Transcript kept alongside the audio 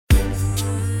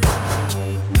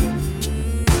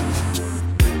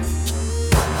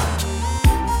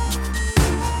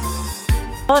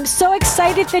Well, I'm so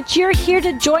excited that you're here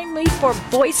to join me for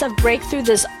Voice of Breakthrough,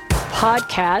 this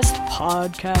podcast.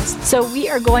 So we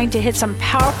are going to hit some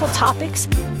powerful topics.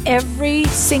 Every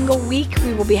single week,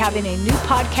 we will be having a new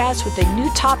podcast with a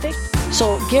new topic.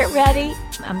 So get ready.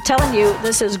 I'm telling you,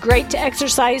 this is great to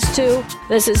exercise to.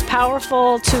 This is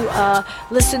powerful to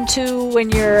listen to when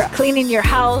you're cleaning your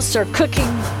house or cooking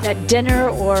at dinner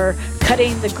or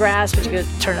cutting the grass, but you could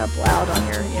turn it up loud on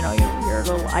your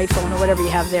little iPhone or whatever you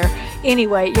have there.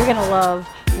 Anyway, you're going to love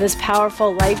this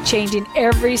powerful, life-changing,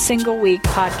 every single week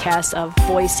podcast of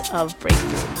Voice of Breakthrough.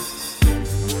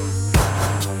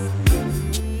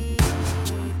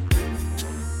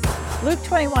 Luke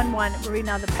 21:1, we're reading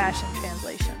out the Passion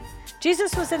Translation.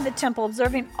 Jesus was in the temple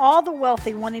observing all the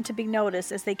wealthy wanting to be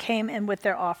noticed as they came in with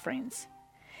their offerings.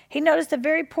 He noticed a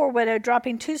very poor widow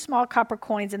dropping 2 small copper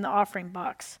coins in the offering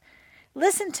box.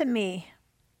 "Listen to me,"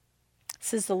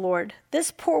 says the Lord.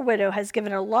 "This poor widow has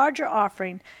given a larger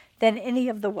offering than any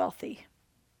of the wealthy.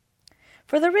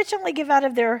 For the rich only give out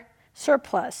of their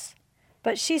surplus,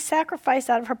 but she sacrificed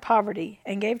out of her poverty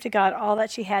and gave to God all that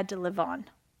she had to live on."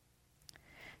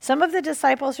 Some of the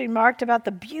disciples remarked about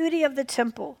the beauty of the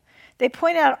temple. They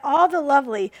pointed out all the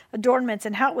lovely adornments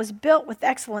and how it was built with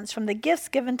excellence from the gifts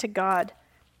given to God.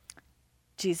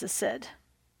 Jesus said.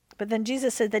 But then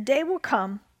Jesus said, "The day will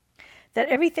come that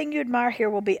everything you admire here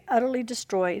will be utterly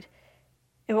destroyed.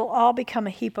 It will all become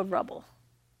a heap of rubble."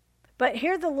 But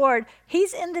here the Lord,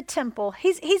 he's in the temple.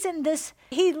 He's in this.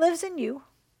 He lives in you.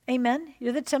 Amen.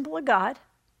 You're the temple of God.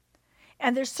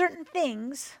 And there's certain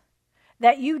things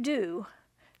that you do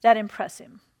that impress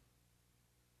him.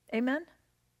 Amen.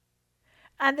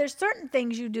 And there's certain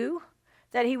things you do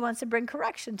that he wants to bring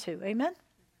correction to. Amen.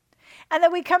 And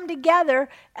that we come together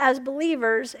as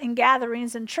believers in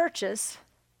gatherings and churches.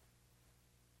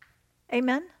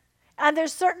 Amen. And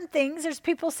there's certain things, there's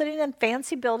people sitting in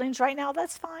fancy buildings right now,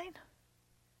 that's fine.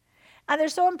 And they're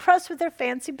so impressed with their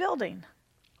fancy building.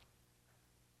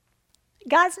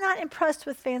 God's not impressed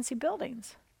with fancy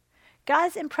buildings.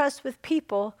 God's impressed with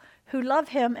people who love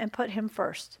him and put him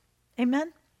first.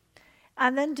 Amen?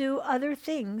 And then do other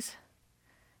things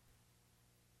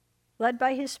led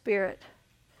by his Spirit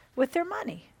with their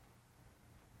money.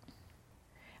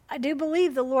 I do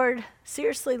believe the Lord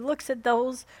seriously looks at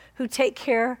those who take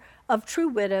care of true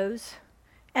widows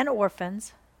and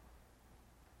orphans.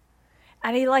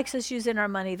 And he likes us using our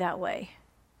money that way.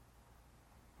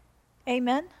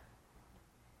 Amen?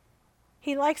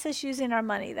 He likes us using our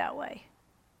money that way.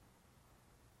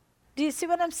 Do you see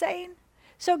what I'm saying?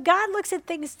 So God looks at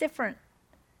things different.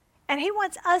 And he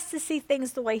wants us to see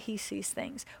things the way he sees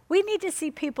things. We need to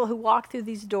see people who walk through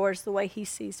these doors the way he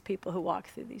sees people who walk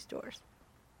through these doors.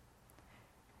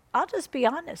 I'll just be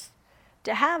honest.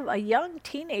 To have a young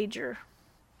teenager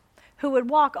who would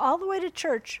walk all the way to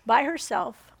church by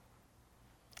herself,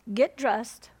 get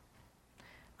dressed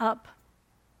up,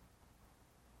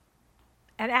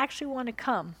 and actually want to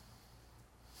come,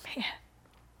 man,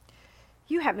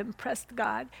 you have impressed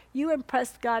God. You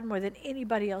impressed God more than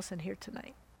anybody else in here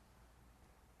tonight.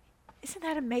 Isn't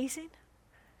that amazing?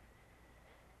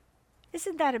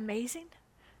 Isn't that amazing?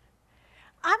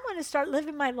 I'm going to start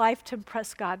living my life to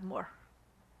impress God more.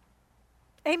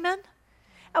 Amen?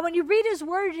 And when you read his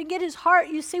word and get his heart,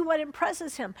 you see what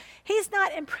impresses him. He's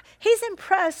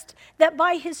impressed that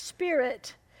by his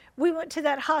Spirit, we went to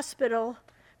that hospital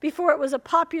before it was a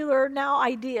popular now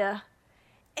idea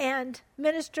and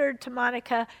ministered to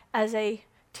Monica as a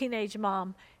teenage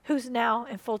mom who's now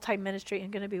in full-time ministry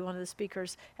and going to be one of the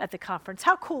speakers at the conference.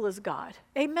 How cool is God?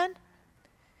 Amen?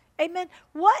 Amen.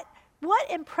 What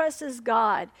impresses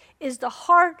God is the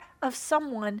heart of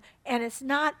someone, and it's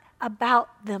not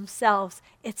about themselves.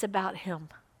 It's about him.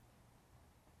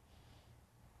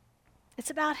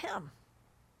 It's about him.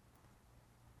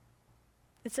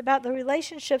 It's about the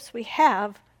relationships we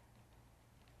have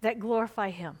that glorify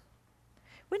him.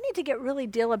 We need to get really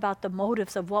deal about the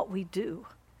motives of what we do.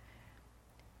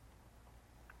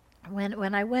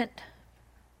 When I went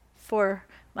for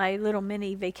my little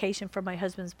mini vacation for my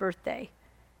husband's birthday,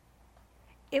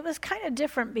 it was kind of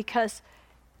different because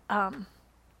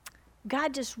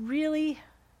God just really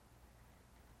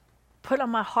put on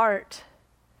my heart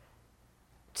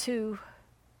to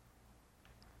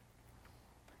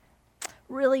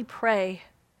really pray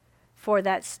for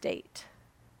that state.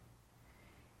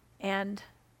 And,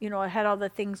 I had all the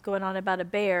things going on about a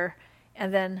bear,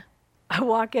 and then I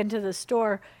walk into the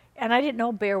store, and I didn't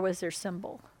know bear was their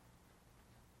symbol.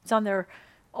 It's on their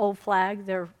old flag.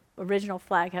 Their original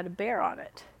flag had a bear on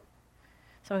it.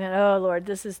 So I'm going, oh, Lord,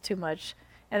 this is too much.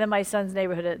 And then my son's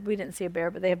neighborhood, we didn't see a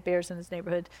bear, but they have bears in his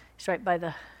neighborhood. It's right by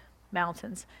the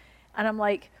mountains. And I'm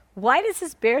like, Why does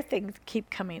this bear thing keep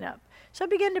coming up? So I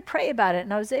began to pray about it,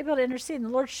 and I was able to intercede. And the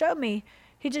Lord showed me,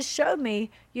 he just showed me,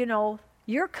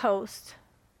 your coast,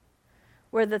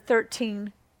 where the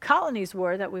 13 colonies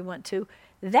were that we went to,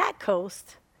 that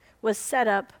coast was set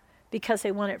up because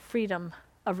they wanted freedom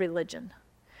of religion.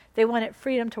 They wanted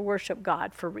freedom to worship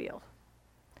God for real.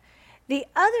 The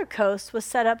other coast was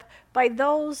set up by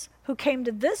those who came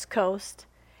to this coast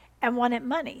and wanted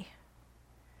money.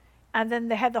 And then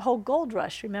they had the whole gold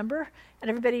rush, remember? And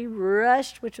everybody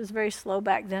rushed, which was very slow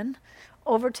back then,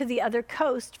 over to the other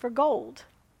coast for gold.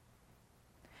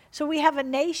 So we have a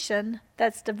nation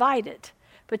that's divided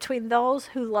between those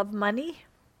who love money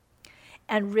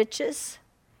and riches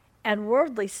and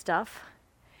worldly stuff,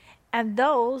 and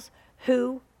those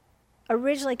who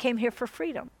originally came here for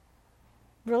freedom.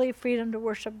 Really freedom to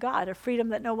worship God, a freedom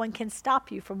that no one can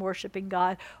stop you from worshiping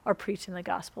God or preaching the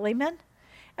gospel. Amen?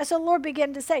 And so the Lord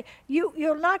began to say,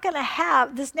 you're not going to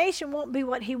have, this nation won't be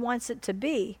what he wants it to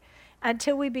be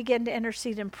until we begin to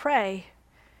intercede and pray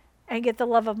and get the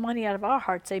love of money out of our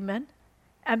hearts. Amen?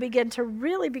 And begin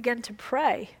to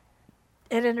pray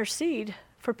and intercede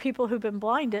for people who've been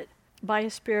blinded by a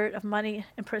spirit of money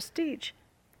and prestige.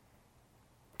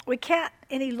 We can't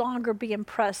any longer be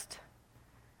impressed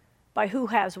by who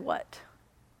has what.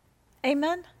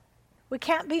 Amen? We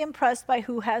can't be impressed by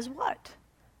who has what.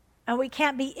 And we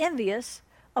can't be envious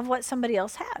of what somebody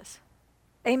else has.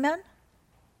 Amen?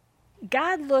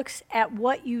 God looks at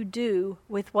what you do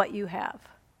with what you have.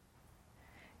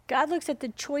 God looks at the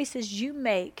choices you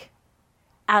make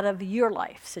out of your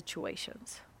life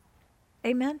situations.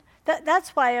 Amen?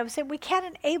 That's why I was saying we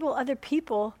can't enable other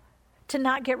people to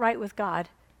not get right with God.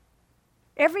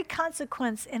 Every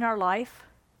consequence in our life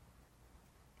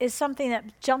is something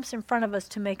that jumps in front of us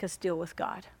to make us deal with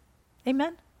God.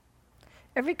 Amen?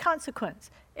 Every consequence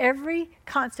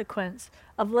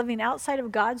of living outside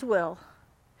of God's will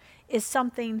is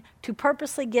something to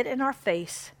purposely get in our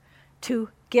face to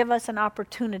give us an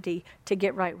opportunity to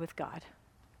get right with God.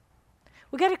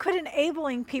 We got to quit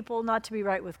enabling people not to be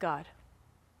right with God.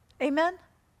 Amen?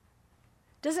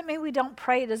 Doesn't mean we don't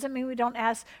pray. It doesn't mean we don't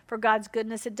ask for God's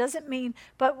goodness. It doesn't mean,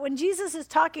 but when Jesus is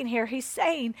talking here, he's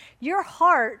saying your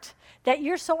heart, that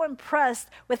you're so impressed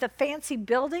with a fancy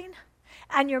building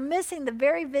and you're missing the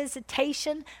very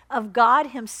visitation of God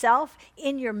himself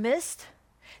in your midst,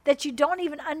 that you don't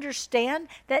even understand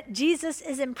that Jesus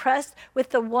is impressed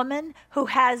with the woman who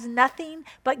has nothing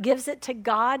but gives it to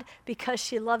God because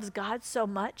she loves God so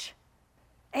much.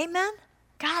 Amen?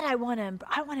 God, I want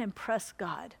to impress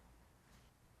God.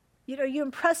 You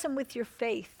impress him with your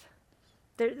faith.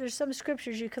 There's some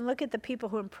scriptures you can look at the people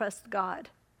who impressed God.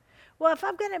 Well, if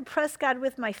I'm going to impress God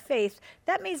with my faith,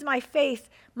 that means my faith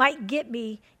might get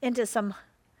me into some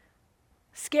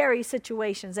scary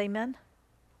situations. Amen?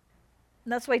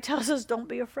 And that's why he tells us, don't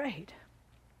be afraid.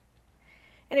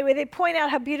 Anyway, they point out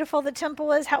how beautiful the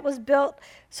temple is, how it was built,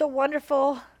 so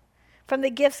wonderful from the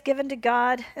gifts given to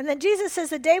God. And then Jesus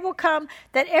says, the day will come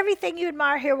that everything you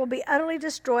admire here will be utterly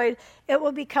destroyed. It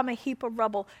will become a heap of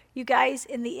rubble. You guys,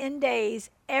 in the end days,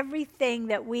 everything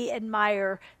that we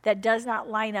admire that does not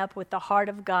line up with the heart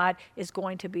of God is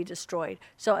going to be destroyed.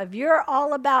 So if you're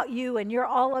all about you and you're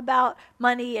all about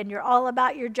money and you're all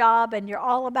about your job and you're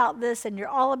all about this and you're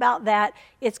all about that,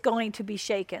 it's going to be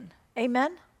shaken.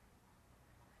 Amen?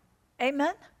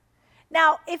 Amen?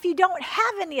 Now, if you don't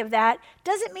have any of that,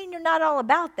 doesn't mean you're not all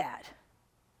about that.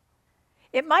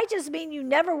 It might just mean you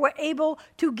never were able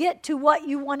to get to what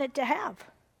you wanted to have.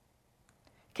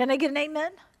 Can I get an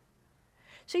amen?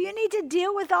 So you need to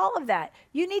deal with all of that.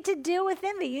 You need to deal with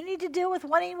envy. You need to deal with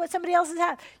wanting what somebody else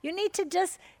has. You need to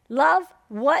just love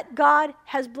what God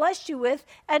has blessed you with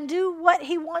and do what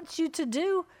he wants you to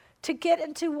do to get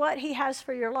into what he has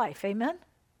for your life. Amen?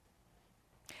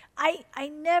 I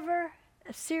never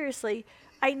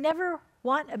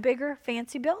want a bigger,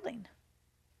 fancy building.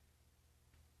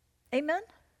 Amen?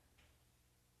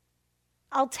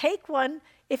 I'll take one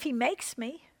if he makes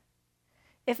me,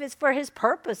 if it's for his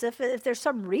purpose, if there's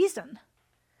some reason.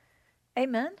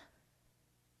 Amen?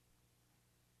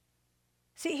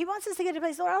 See, he wants us to get to a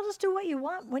place, Lord, I'll just do what you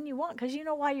want when you want because you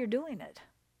know why you're doing it.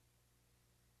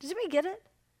 Does anybody get it?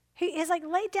 He's like,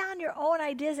 lay down your own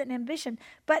ideas and ambition,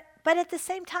 but at the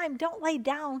same time, don't lay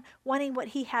down wanting what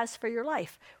he has for your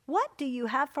life. What do you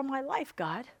have for my life,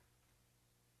 God?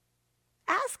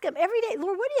 Ask him every day,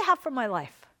 Lord, what do you have for my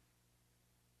life?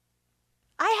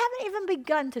 I haven't even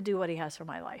begun to do what he has for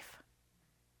my life.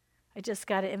 I just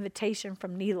got an invitation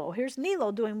from Nilo. Here's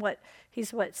Nilo doing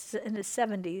he's in his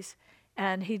 70s,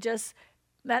 and he just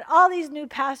met all these new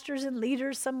pastors and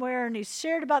leaders somewhere, and he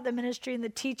shared about the ministry and the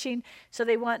teaching. So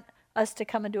they want us to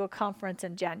come and do a conference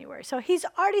in January. So he's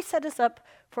already set us up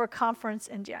for a conference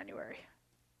in January.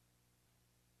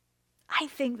 I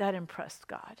think that impressed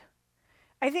God.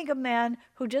 I think a man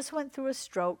who just went through a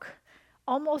stroke,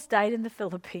 almost died in the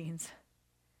Philippines,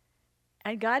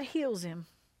 and God heals him,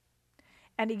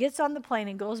 and he gets on the plane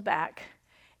and goes back,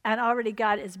 and already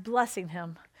God is blessing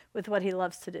him with what he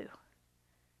loves to do.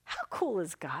 How cool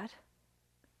is God?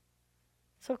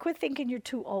 So quit thinking you're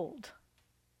too old.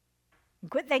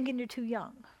 Quit thinking you're too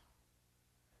young.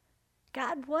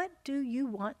 God, what do you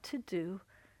want to do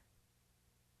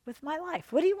with my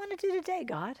life? What do you want to do today,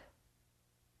 God?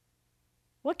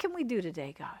 What can we do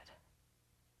today, God?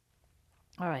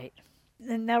 All right.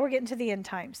 And now we're getting to the end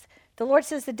times. The Lord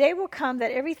says, the day will come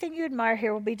that everything you admire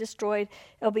here will be destroyed.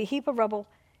 It'll be a heap of rubble.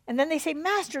 And then they say,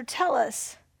 Master, tell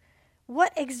us, when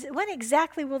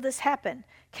exactly will this happen?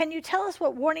 Can you tell us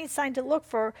what warning sign to look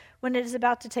for when it is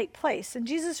about to take place? And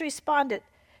Jesus responded,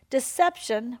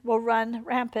 deception will run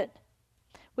rampant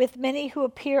with many who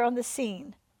appear on the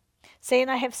scene, saying,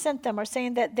 I have sent them, or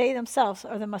saying that they themselves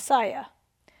are the Messiah.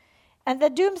 And the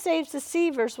doomsday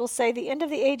deceivers will say, the end of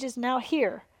the age is now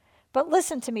here. But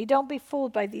listen to me, don't be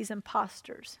fooled by these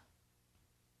impostors.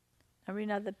 I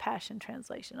read out the Passion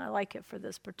Translation. I like it for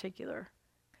this particular.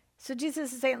 So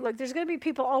Jesus is saying, look, there's going to be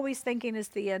people always thinking it's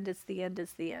the end, it's the end,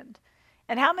 it's the end.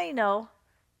 And how many know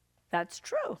that's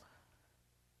true?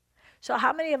 So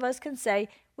how many of us can say,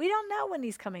 we don't know when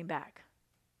he's coming back?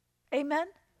 Amen?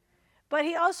 But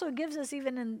he also gives us,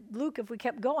 even in Luke, if we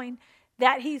kept going,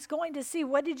 that he's going to see,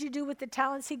 what did you do with the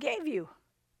talents he gave you?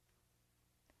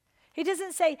 He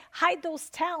doesn't say, hide those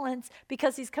talents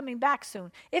because he's coming back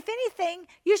soon. If anything,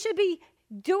 you should be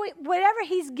doing whatever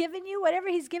he's given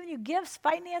you, gifts,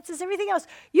 finances, everything else.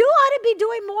 You ought to be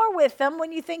doing more with them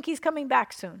when you think he's coming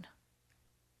back soon.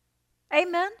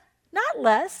 Amen? Not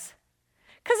less.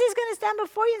 Because he's going to stand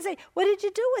before you and say, what did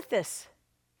you do with this?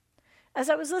 As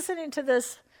I was listening to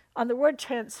this on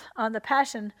the on the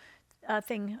Passion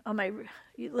thing, on my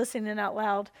listening out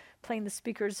loud, playing the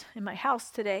speakers in my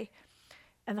house today,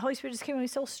 and the Holy Spirit just came on me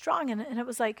so strong, and it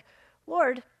was like,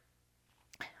 Lord,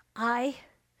 I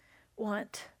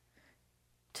want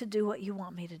to do what you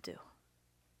want me to do.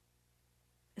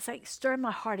 It's like stirring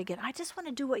my heart again. I just want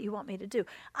to do what you want me to do.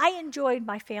 I enjoyed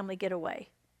my family getaway,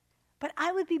 but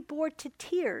I would be bored to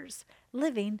tears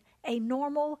living a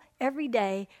normal,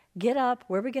 everyday, get up,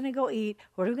 where are we going to go eat,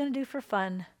 what are we going to do for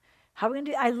fun, how are we going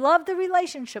to do. I love the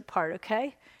relationship part,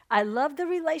 okay? I love the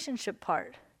relationship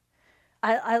part.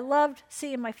 I loved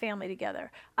seeing my family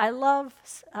together. I love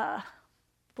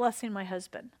blessing my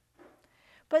husband.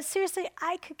 But seriously,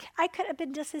 I could have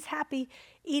been just as happy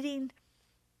eating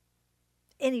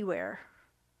anywhere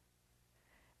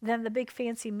than the big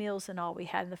fancy meals and all we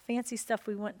had and the fancy stuff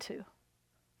we went to.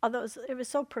 Although it was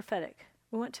so prophetic.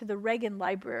 We went to the Reagan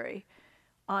Library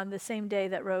on the same day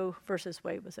that Roe versus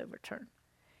Wade was overturned.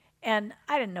 And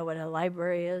I didn't know what a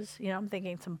library is. You know, I'm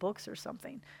thinking some books or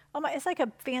something. It's like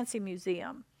a fancy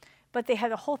museum. But they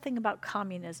had a whole thing about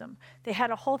communism. They had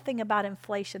a whole thing about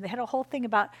inflation. They had a whole thing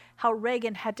about how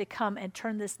Reagan had to come and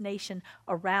turn this nation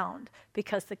around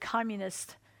because the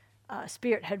communist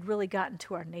spirit had really gotten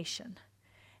to our nation.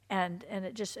 And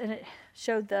it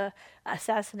showed the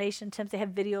assassination attempts. They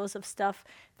had videos of stuff.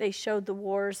 They showed the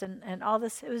wars and all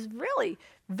this. It was really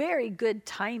very good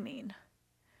timing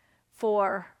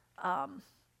for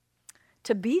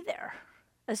to be there,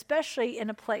 especially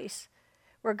in a place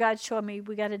where God showed me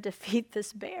we got to defeat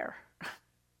this bear.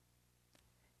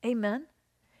 Amen.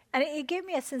 And it gave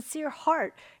me a sincere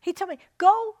heart. He told me,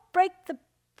 go break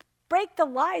the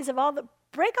lies of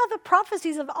break all the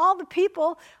prophecies of all the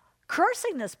people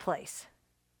cursing this place.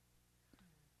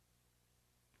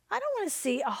 I don't want to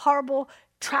see a horrible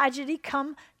tragedy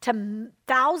come to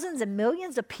thousands and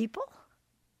millions of people.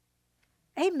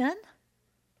 Amen.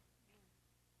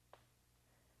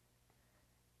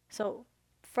 So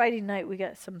Friday night, we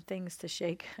got some things to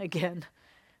shake again.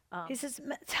 He says,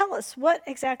 tell us, what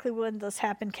exactly will this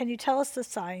happen? Can you tell us the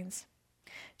signs?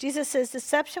 Jesus says,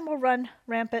 deception will run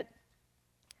rampant.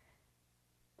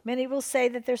 Many will say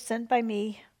that they're sent by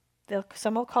me.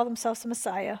 Some will call themselves the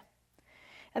Messiah.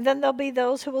 And then there'll be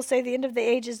those who will say the end of the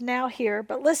age is now here.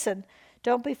 But listen,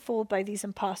 don't be fooled by these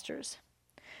impostors.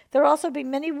 There will also be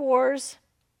many wars,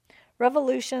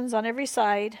 revolutions on every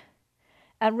side,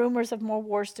 and rumors of more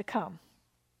wars to come.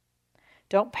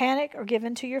 Don't panic or give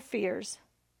in to your fears,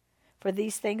 for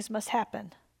these things must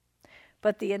happen,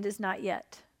 but the end is not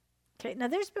yet. Okay, now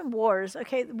there's been wars.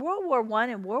 Okay, World War I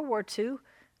and World War II,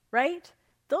 right?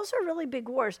 Those are really big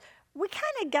wars. We kind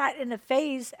of got in a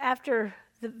phase after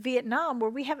the Vietnam where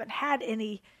we haven't had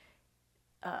any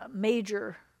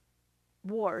major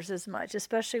wars as much,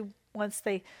 especially once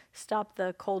they stop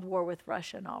the Cold War with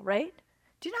Russia and all, right?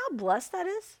 Do you know how blessed that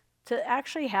is to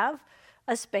actually have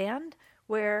a span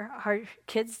where our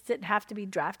kids didn't have to be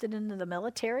drafted into the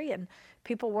military and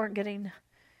people weren't getting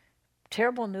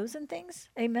terrible news and things?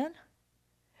 Amen?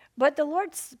 But the Lord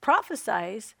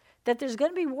prophesies that there's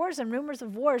going to be wars and rumors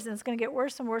of wars, and it's going to get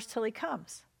worse and worse till he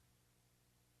comes.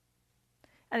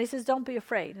 And he says, don't be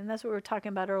afraid. And that's what we were talking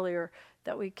about earlier,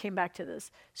 that we came back to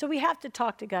this. So we have to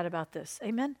talk to God about this.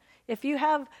 Amen? If you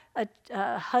have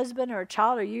a husband or a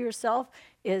child, or you yourself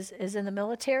is in the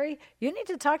military, you need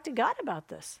to talk to God about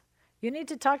this. You need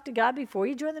to talk to God before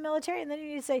you join the military, and then you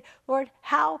need to say, Lord,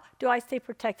 how do I stay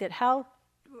protected? How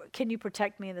can you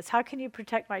protect me in this? How can you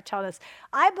protect my child in this?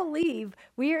 I believe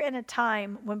we are in a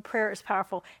time when prayer is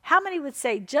powerful. How many would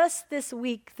say just this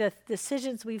week the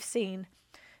decisions we've seen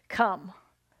come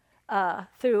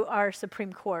through our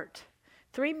Supreme Court?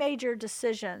 3 major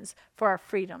decisions for our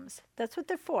freedoms. That's what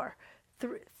they're for.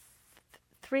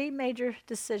 3 major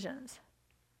decisions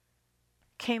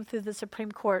came through the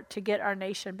Supreme Court to get our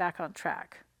nation back on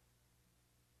track.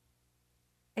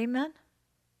 Amen?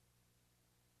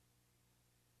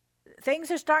 Things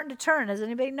are starting to turn. Has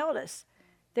anybody noticed?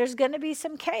 There's going to be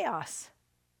some chaos.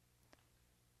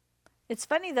 It's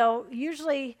funny, though,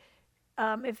 usually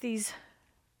if these,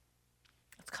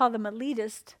 let's call them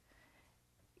elitists,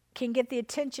 can get the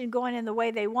attention going in the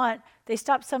way they want, they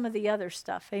stop some of the other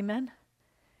stuff. Amen?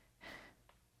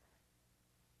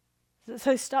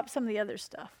 So stop some of the other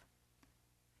stuff.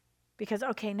 Because,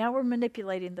 okay, now we're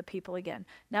manipulating the people again.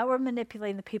 Now we're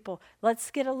manipulating the people. Let's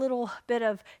get a little bit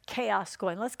of chaos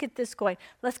going. Let's get this going.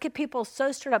 Let's get people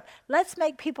so stirred up. Let's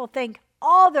make people think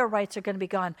all their rights are going to be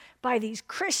gone by these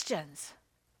Christians.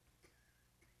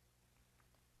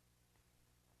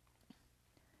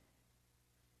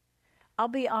 I'll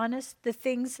be honest, the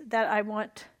things that I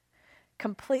want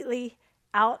completely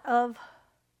out of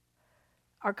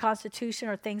our Constitution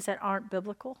are things that aren't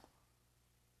biblical.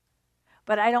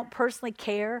 But I don't personally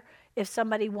care if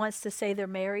somebody wants to say they're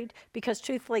married, because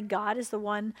truthfully, God is the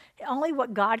one, only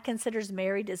what God considers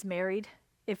married is married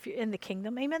if you're in the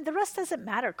kingdom. Amen? The rest doesn't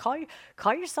matter.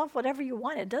 Call yourself whatever you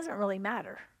want. It doesn't really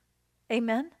matter.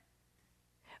 Amen?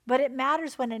 But it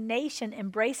matters when a nation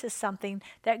embraces something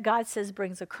that God says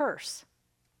brings a curse.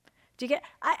 Do you get?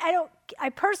 I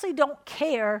personally don't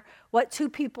care what 2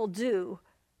 people do,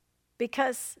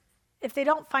 because if they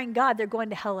don't find God, they're going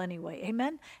to hell anyway.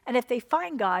 Amen? And if they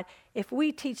find God, if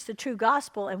we teach the true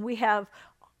gospel and we have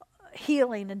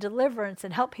healing and deliverance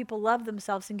and help people love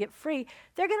themselves and get free,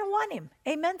 they're going to want him.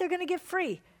 Amen? They're going to get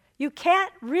free. You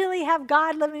can't really have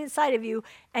God living inside of you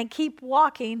and keep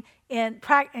walking and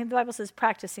the Bible says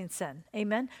practicing sin.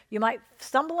 Amen? You might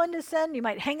stumble into sin. You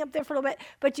might hang up there for a little bit.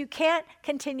 But you can't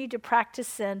continue to practice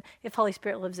sin if Holy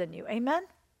Spirit lives in you. Amen?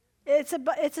 It's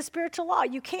a spiritual law.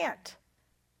 You can't.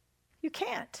 You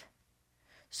can't.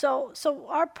 So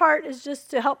our part is just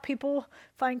to help people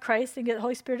find Christ and get the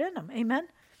Holy Spirit in them. Amen?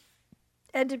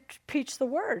 And to preach the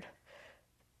word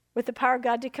with the power of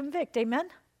God to convict. Amen?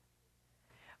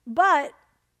 But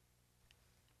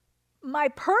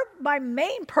my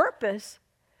main purpose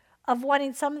of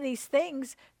wanting some of these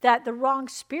things that the wrong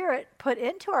spirit put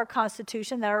into our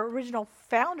Constitution that our original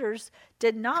founders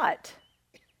did not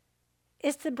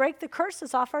is to break the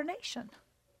curses off our nation.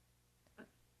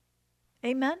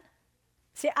 Amen?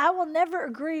 See, I will never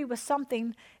agree with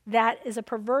something that is a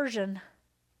perversion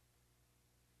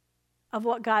of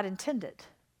what God intended.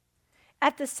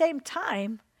 At the same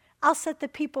time, I'll set the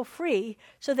people free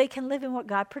so they can live in what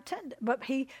God pretended, what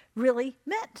he really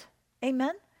meant.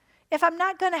 Amen? If I'm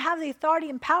not going to have the authority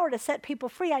and power to set people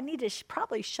free, I need to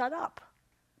probably shut up.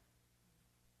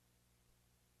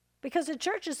 Because the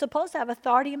church is supposed to have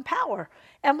authority and power.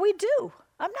 And we do.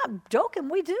 I'm not joking.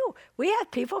 We do. We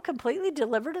have people completely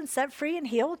delivered and set free and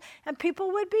healed. And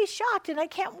people would be shocked. And I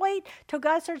can't wait till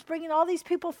God starts bringing all these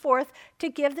people forth to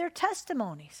give their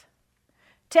testimonies.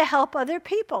 To help other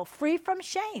people free from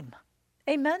shame.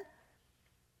 Amen?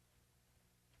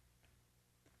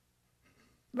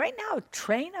 Right now,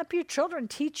 train up your children.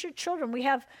 Teach your children. We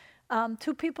have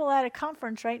 2 people at a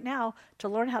conference right now to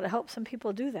learn how to help some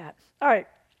people do that. All right.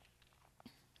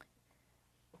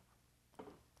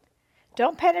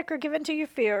 Don't panic or give in to your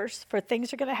fears, for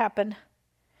things are going to happen,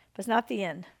 but it's not the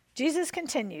end. Jesus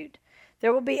continued,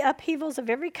 there will be upheavals of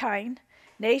every kind.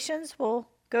 Nations will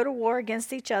go to war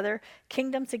against each other,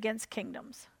 kingdoms against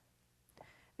kingdoms.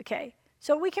 Okay,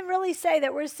 so we can really say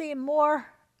that we're seeing more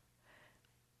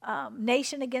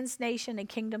nation against nation and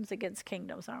kingdoms against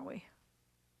kingdoms, aren't we?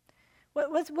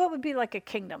 What would be like a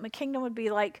kingdom? A kingdom would be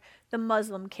like the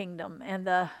Muslim kingdom and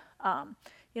the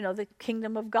the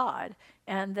kingdom of God,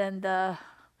 and then the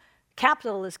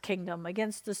capitalist kingdom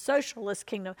against the socialist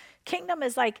kingdom. Kingdom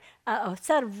is like a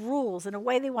set of rules and a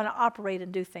way they want to operate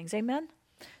and do things. Amen?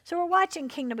 So we're watching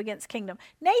kingdom against kingdom.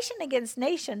 Nation against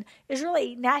nation is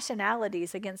really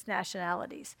nationalities against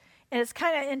nationalities. And it's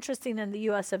kind of interesting in the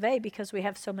US of A because we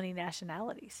have so many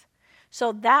nationalities.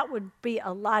 So that would be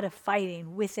a lot of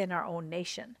fighting within our own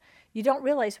nation. You don't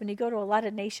realize when you go to a lot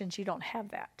of nations, you don't have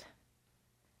that.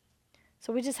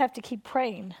 So we just have to keep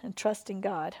praying and trusting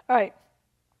God. All right.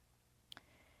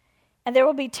 And there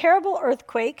will be terrible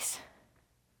earthquakes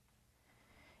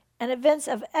and events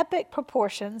of epic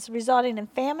proportions, resulting in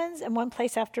famines in one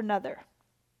place after another.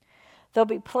 There'll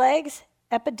be plagues,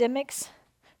 epidemics,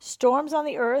 storms on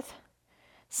the earth,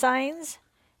 signs,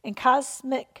 and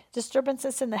cosmic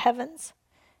disturbances in the heavens.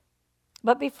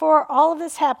 But before all of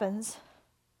this happens,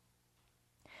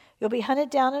 you'll be hunted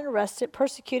down and arrested,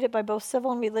 persecuted by both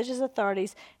civil and religious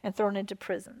authorities, and thrown into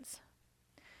prisons.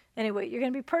 Anyway, you're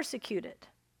going to be persecuted.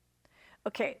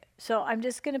 Okay, so I'm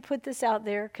just going to put this out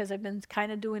there because I've been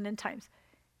kind of doing end times.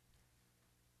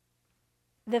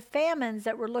 The famines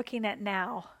that we're looking at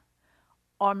now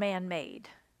are man-made.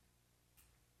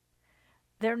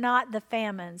 They're not the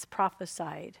famines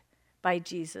prophesied by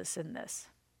Jesus in this.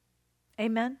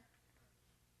 Amen?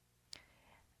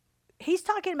 He's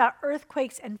talking about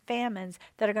earthquakes and famines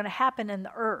that are going to happen in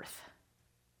the earth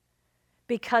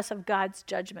because of God's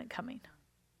judgment coming.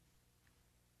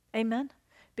 Amen?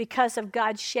 Because of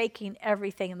God shaking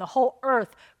everything and the whole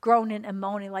earth groaning and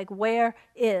moaning like, where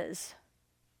is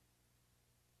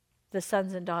the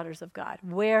sons and daughters of God?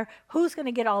 Who's going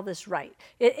to get all this right?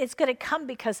 It's going to come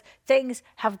because things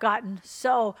have gotten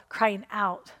so crying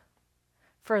out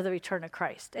for the return of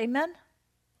Christ. Amen?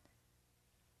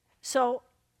 So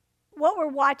what we're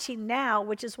watching now,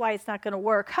 which is why it's not going to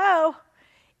work,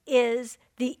 is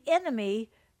the enemy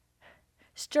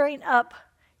stirring up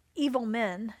evil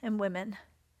men and women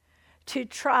to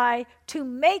try to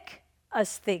make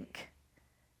us think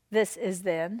this is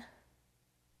then,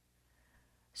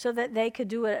 so that they could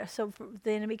do it, so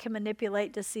the enemy can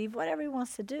manipulate, deceive, whatever he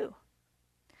wants to do.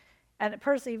 And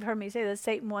personally, you've heard me say that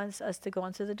Satan wants us to go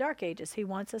into the dark ages. He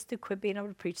wants us to quit being able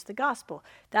to preach the gospel.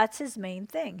 That's his main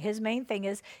thing. His main thing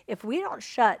is if we don't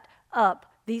shut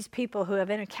up these people who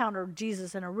have encountered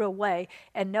Jesus in a real way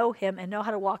and know him and know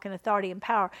how to walk in authority and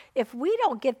power, if we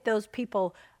don't get those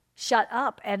people shut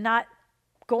up and not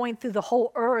going through the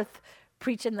whole earth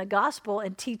preaching the gospel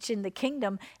and teaching the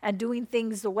kingdom and doing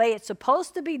things the way it's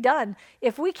supposed to be done,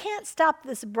 if we can't stop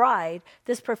this bride,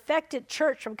 this perfected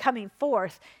church from coming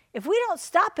forth, if we don't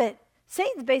stop it,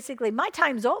 Satan's basically, my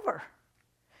time's over.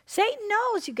 Satan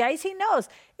knows, you guys, he knows.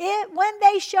 When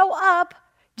they show up,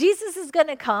 Jesus is going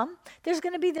to come. There's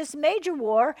going to be this major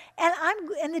war,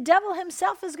 and the devil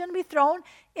himself is going to be thrown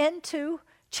into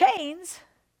chains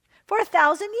for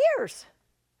 1,000 years.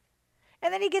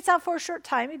 And then he gets out for a short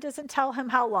time. He doesn't tell him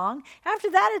how long.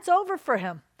 After that, it's over for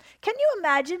him. Can you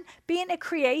imagine being a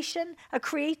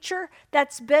creature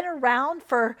that's been around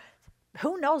for,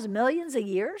 who knows, millions of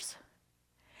years?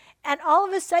 And all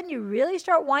of a sudden, you really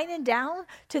start winding down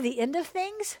to the end of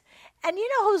things? And you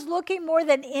know who's looking more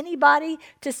than anybody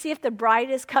to see if the bride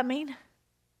is coming?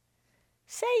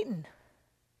 Satan.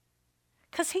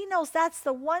 Because he knows that's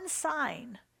the one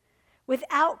sign,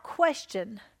 without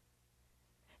question,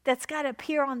 that's got to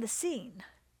appear on the scene.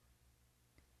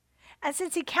 And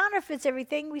since he counterfeits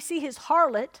everything, we see his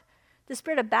harlot, the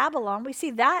spirit of Babylon, we see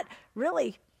that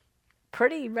really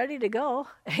pretty ready to go.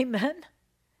 Amen.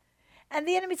 And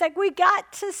the enemy's like, we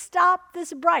got to stop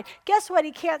this bride. Guess what?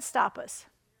 He can't stop us.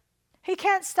 He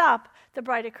can't stop the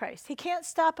bride of Christ. He can't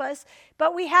stop us,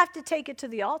 but we have to take it to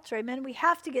the altar, amen? We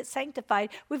have to get sanctified.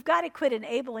 We've got to quit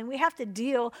enabling. We have to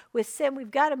deal with sin. We've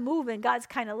got to move in God's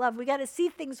kind of love. We got to see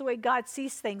things the way God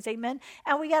sees things, amen?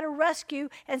 And we got to rescue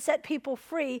and set people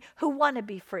free who want to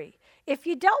be free. If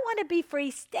you don't want to be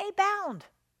free, stay bound.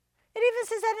 It even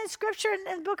says that in Scripture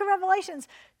in the book of Revelations.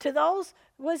 To those,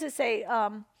 what does it say,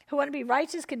 who want to be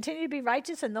righteous, continue to be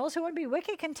righteous, and those who want to be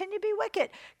wicked, continue to be wicked.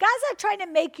 God's not trying to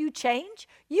make you change.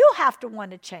 You have to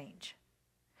want to change.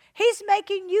 He's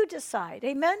making you decide,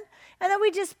 amen? And then we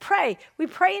just pray. We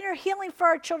pray inner healing for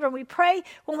our children. We pray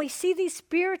when we see these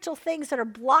spiritual things that are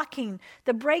blocking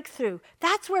the breakthrough.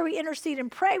 That's where we intercede and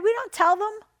pray. We don't tell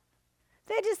them.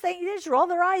 They just roll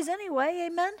their eyes anyway,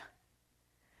 amen?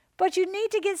 But you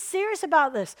need to get serious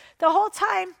about this. The whole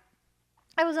time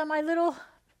I was on my little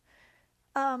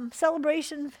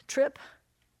celebration trip,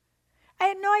 I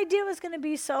had no idea it was going to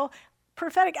be so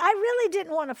prophetic. I really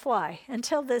didn't want to fly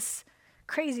until this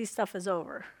crazy stuff is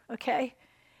over, okay?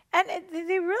 And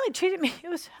they really treated me, it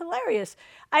was hilarious.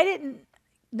 I didn't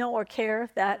know or care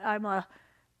that I'm a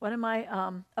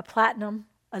platinum,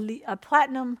 a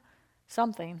platinum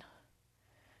something,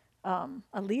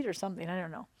 elite or something, I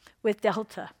don't know, with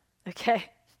Delta,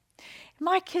 okay?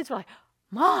 My kids were like,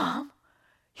 Mom,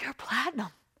 you're platinum.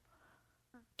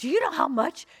 Do you know how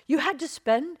much you had to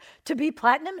spend to be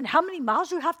platinum and how many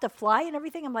miles you have to fly and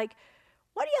everything? I'm like,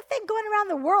 what do you think going around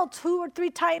the world 2 or 3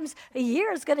 times a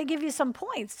year is going to give you some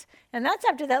points? And that's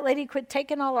after that lady quit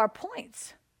taking all our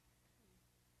points.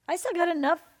 I still got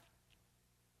enough.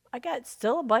 I got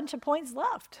still a bunch of points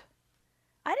left.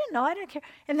 I didn't know. I didn't care.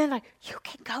 And then like, you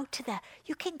can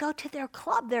go to their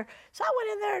club there. So I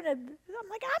went in there and I'm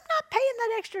like, I'm not paying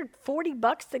that extra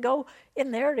 $40 to go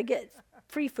in there to get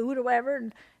free food or whatever.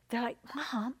 And they're like,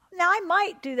 Mom. Now I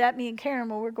might do that, me and Karen,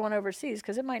 when we're going overseas,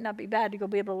 because it might not be bad to go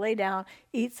be able to lay down,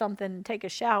 eat something, take a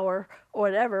shower or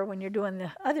whatever when you're doing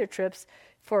the other trips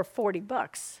for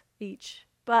 $40 each.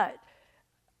 But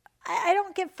I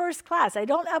don't get first class. I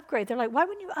don't upgrade. They're like, why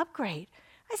wouldn't you upgrade?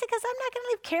 I said, because I'm not going to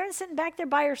leave Karen sitting back there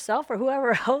by herself or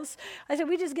whoever else. I said,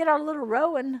 we just get our little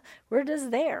row and we're just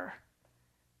there.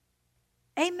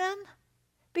 Amen?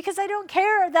 Because I don't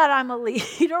care that I'm a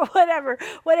lead or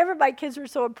whatever my kids were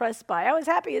so impressed by. I was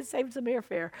happy it saved some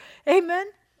airfare. Amen?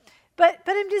 But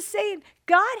I'm just saying,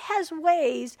 God has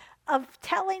ways of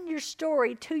telling your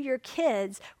story to your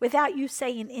kids without you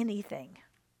saying anything.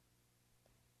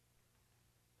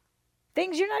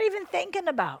 Things you're not even thinking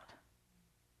about.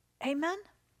 Amen?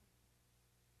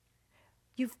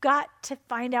 You've got to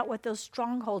find out what those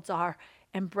strongholds are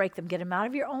and break them. Get them out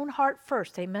of your own heart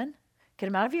first. Amen? Get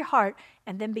them out of your heart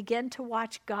and then begin to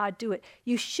watch God do it.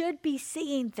 You should be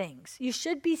seeing things. You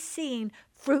should be seeing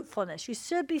fruitfulness. You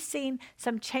should be seeing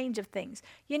some change of things.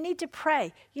 You need to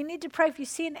pray. You need to pray if you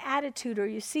see an attitude or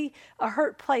you see a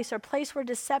hurt place or a place where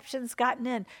deception's gotten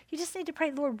in. You just need to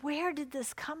pray, Lord, where did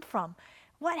this come from?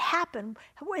 What happened?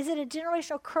 Is it a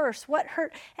generational curse? What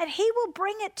hurt? And he will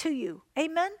bring it to you.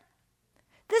 Amen?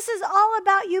 This is all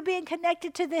about you being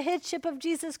connected to the headship of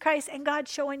Jesus Christ and God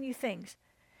showing you things.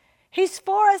 He's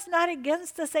for us, not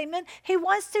against us. Amen? He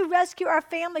wants to rescue our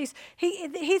families.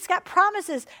 He's got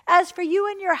promises. As for you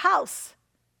and your house,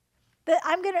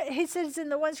 he says in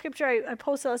the one scripture I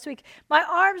posted last week, my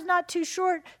arm's not too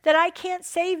short that I can't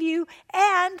save you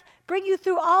and bring you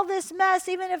through all this mess,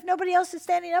 even if nobody else is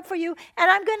standing up for you. And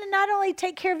I'm going to not only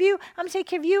take care of you, I'm going to take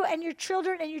care of you and your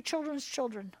children and your children's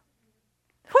children.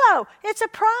 Whoa, it's a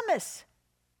promise.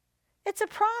 It's a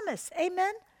promise.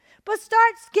 Amen? But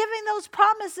start giving those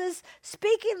promises,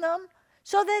 speaking them,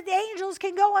 so that the angels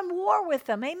can go and war with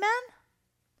them. Amen?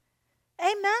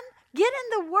 Amen? Get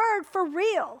in the Word for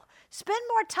real. Spend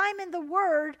more time in the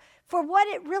Word for what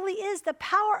it really is, the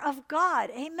power of God.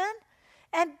 Amen?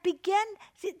 And begin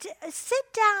to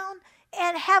sit down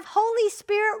and have Holy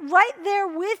Spirit right there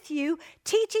with you,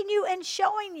 teaching you and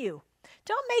showing you.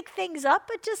 Don't make things up,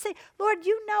 but just say, Lord,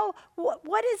 you know,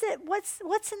 what is it?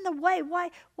 What's in the way?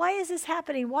 Why is this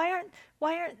happening? Why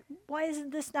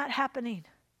isn't this not happening?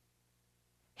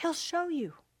 He'll show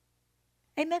you.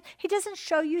 Amen. He doesn't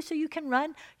show you so you can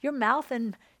run your mouth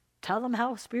and tell them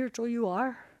how spiritual you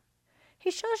are. He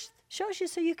shows you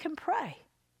so you can pray.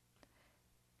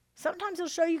 Sometimes he'll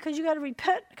show you because you got to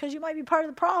repent, because you might be part of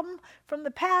the problem from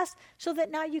the past, so that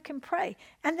now you can pray.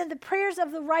 And then the prayers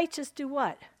of the righteous do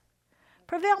what?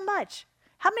 Prevail much.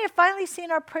 How many have finally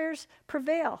seen our prayers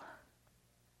prevail?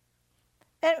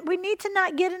 And we need to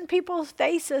not get in people's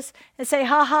faces and say,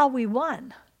 ha ha, we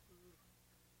won.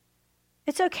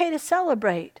 It's okay to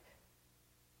celebrate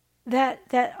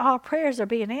that our prayers are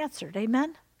being answered.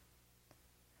 Amen?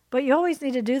 But you always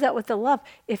need to do that with the love.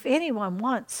 If anyone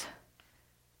wants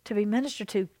to be ministered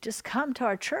to, just come to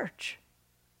our church.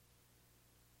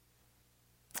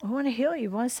 We want to heal you.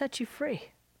 We want to set you free.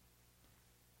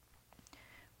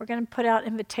 We're going to put out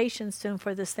invitations soon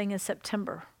for this thing in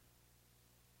September.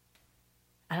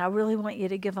 And I really want you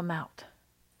to give them out.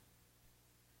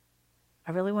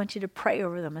 I really want you to pray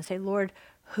over them and say, Lord,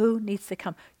 who needs to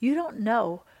come? You don't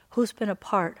know who's been a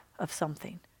part of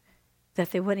something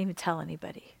that they wouldn't even tell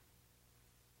anybody.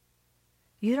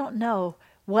 You don't know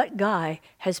what guy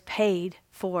has paid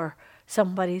for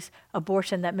somebody's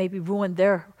abortion that maybe ruined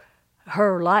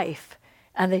her life,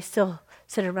 and they still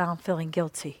sit around feeling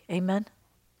guilty. Amen?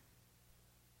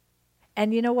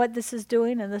 And you know what this is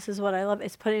doing, and this is what I love?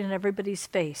 It's putting in everybody's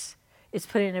face. It's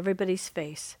putting in everybody's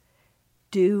face.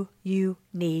 Do you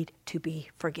need to be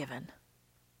forgiven?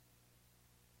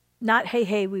 Not,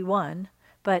 hey, we won,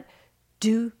 but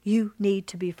do you need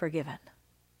to be forgiven?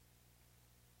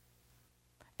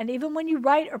 And even when you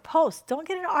write or post, don't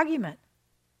get in an argument.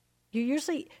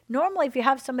 Normally if you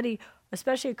have somebody,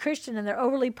 especially a Christian, and they're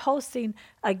overly posting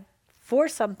a for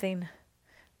something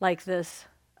like this,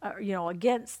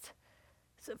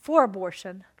 for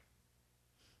abortion,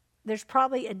 there's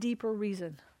probably a deeper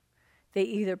reason. They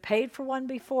either paid for one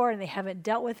before and they haven't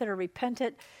dealt with it or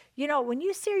repented. When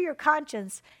you sear your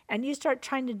conscience and you start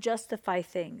trying to justify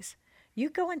things, you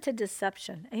go into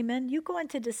deception. Amen? You go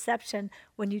into deception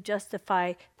when you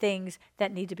justify things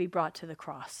that need to be brought to the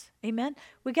cross. Amen?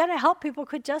 We got to help people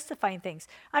quit justifying things.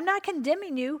 I'm not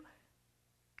condemning you.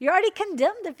 You're already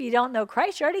condemned if you don't know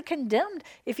Christ. You're already condemned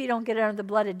if you don't get under the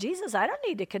blood of Jesus. I don't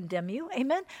need to condemn you.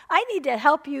 Amen? I need to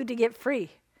help you to get free.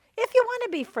 If you want to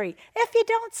be free. If you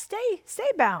don't,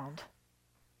 stay bound.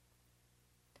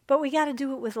 But we got to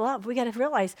do it with love. We got to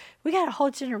realize we got a whole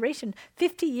generation,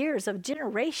 50 years of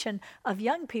generation of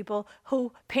young people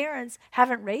who parents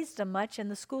haven't raised them much and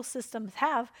the school systems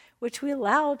have, which we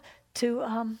allowed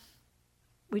to,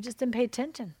 we just didn't pay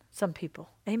attention, some people.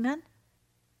 Amen?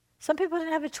 Some people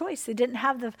didn't have a choice. They didn't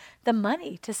have the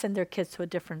money to send their kids to a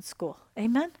different school.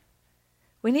 Amen?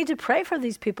 We need to pray for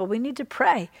these people. We need to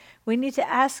pray. We need to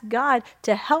ask God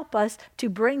to help us to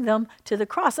bring them to the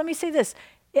cross. Let me say this.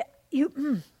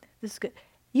 This is good.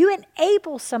 You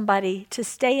enable somebody to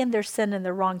stay in their sin and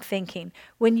their wrong thinking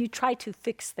when you try to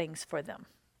fix things for them.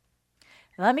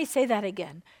 And let me say that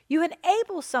again. You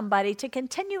enable somebody to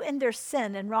continue in their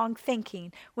sin and wrong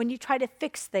thinking when you try to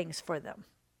fix things for them.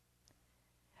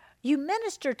 You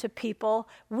minister to people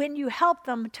when you help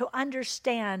them to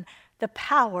understand the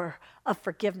power of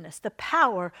forgiveness, the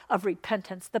power of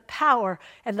repentance, the power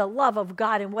and the love of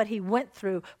God and what he went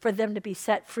through for them to be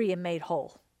set free and made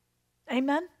whole.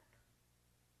 Amen?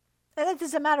 And it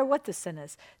doesn't matter what the sin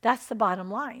is. That's the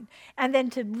bottom line. And then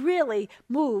to really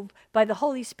move by the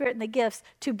Holy Spirit and the gifts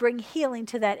to bring healing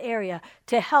to that area,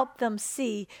 to help them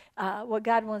see what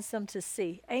God wants them to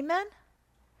see. Amen?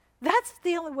 That's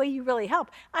the only way you really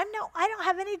help. I don't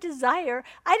have any desire.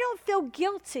 I don't feel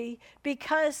guilty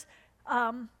because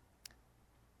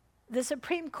the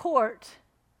Supreme Court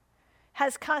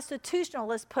has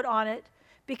constitutionalists put on it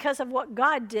because of what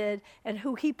God did and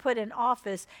who he put in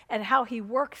office and how he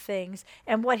worked things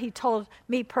and what he told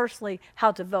me personally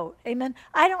how to vote. Amen?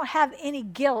 I don't have any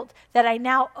guilt that I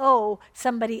now owe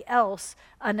somebody else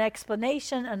an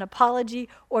explanation, an apology,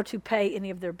 or to pay any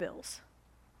of their bills.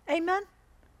 Amen?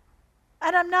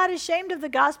 And I'm not ashamed of the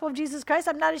gospel of Jesus Christ.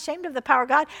 I'm not ashamed of the power of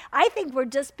God. I think we're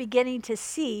just beginning to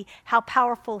see how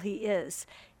powerful he is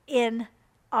in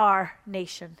our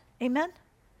nation. Amen?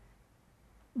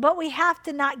 But we have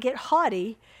to not get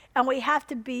haughty, and we have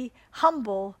to be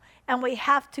humble, and we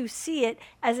have to see it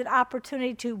as an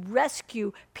opportunity to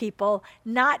rescue people,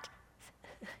 not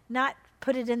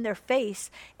put it in their face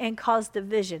and cause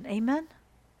division. Amen?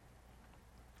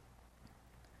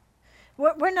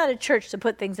 We're not a church to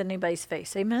put things in anybody's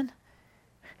face. Amen?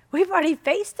 We've already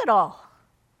faced it all.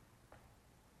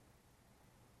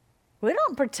 We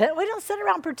don't pretend. We don't sit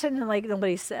around pretending like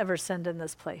nobody's ever sinned in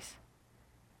this place.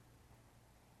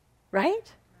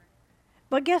 Right?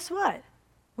 But guess what?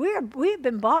 We've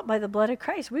been bought by the blood of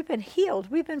Christ. We've been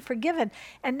healed. We've been forgiven.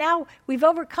 And now we've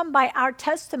overcome by our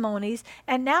testimonies.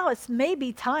 And now it's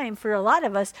maybe time for a lot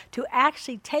of us to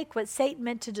actually take what Satan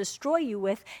meant to destroy you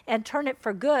with and turn it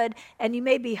for good. And you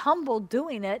may be humble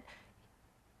doing it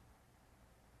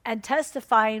and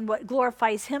testifying what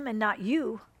glorifies him and not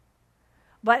you.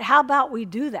 But how about we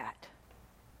do that?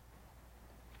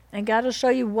 And God will show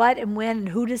you what and when and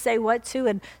who to say what to,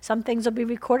 and some things will be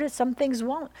recorded, some things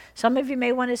won't. Some of you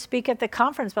may want to speak at the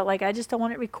conference, but I just don't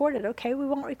want it recorded. Okay, we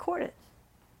won't record it.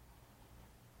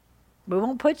 We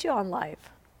won't put you on live.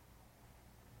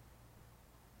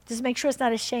 Just make sure it's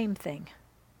not a shame thing.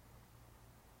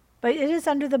 But it is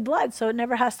under the blood, so it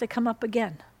never has to come up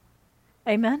again.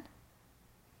 Amen?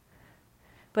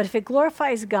 But if it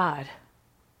glorifies God,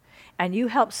 and you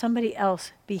help somebody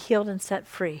else be healed and set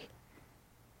free,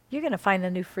 you're going to find a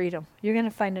new freedom. You're going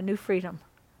to find a new freedom.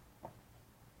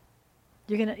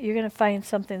 You're going to find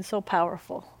something so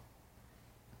powerful.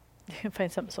 You're going to find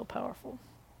something so powerful.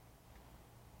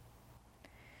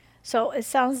 So it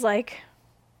sounds like,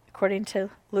 according to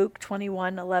Luke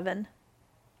 21:11,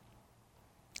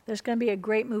 there's going to be a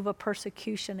great move of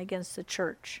persecution against the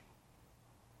church.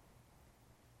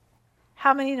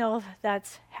 How many know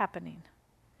that's happening?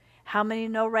 How many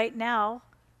know right now,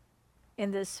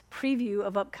 in this preview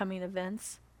of upcoming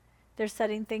events, they're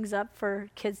setting things up for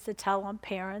kids to tell on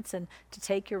parents and to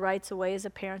take your rights away as a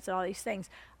parent and all these things.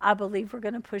 I believe we're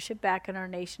going to push it back in our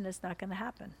nation. It's not going to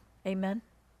happen. Amen?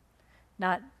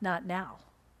 Not now.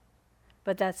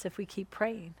 But that's if we keep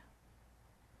praying.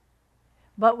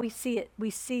 But we see it.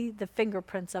 We see the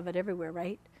fingerprints of it everywhere,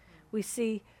 right? We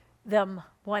see them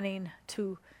wanting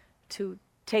to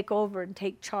take over and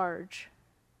take charge.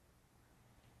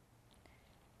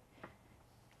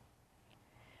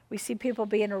 We see people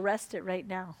being arrested right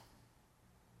now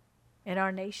in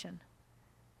our nation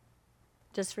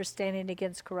just for standing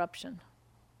against corruption.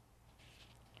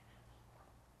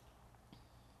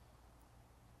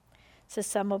 So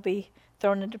some will be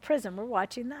thrown into prison. We're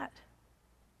watching that.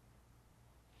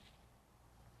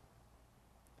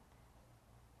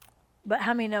 But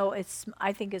how many know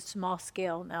I think it's small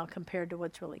scale now compared to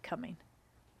what's really coming.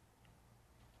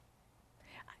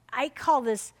 I call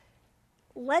this,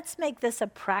 let's make this a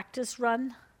practice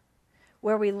run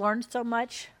where we learn so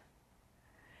much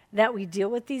that we deal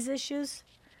with these issues.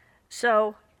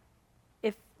 So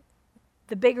if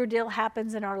the bigger deal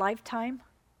happens in our lifetime,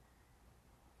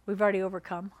 we've already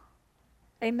overcome.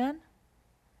 Amen?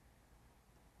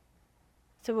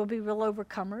 So we'll be real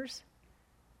overcomers.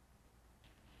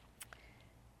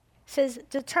 It says,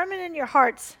 determine in your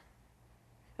hearts.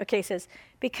 Okay, it says,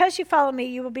 because you follow me,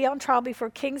 you will be on trial before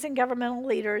kings and governmental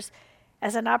leaders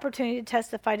as an opportunity to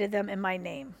testify to them in my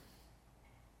name.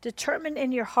 Determine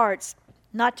in your hearts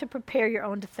not to prepare your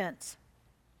own defense.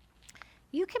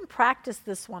 You can practice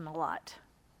this one a lot.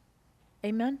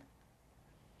 Amen?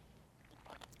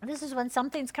 This is when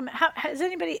something's coming. Has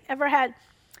anybody ever had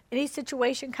any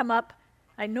situation come up?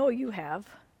 I know you have.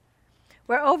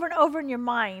 Where over and over in your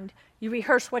mind, you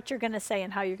rehearse what you're going to say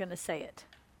and how you're going to say it.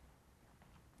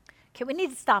 Okay, we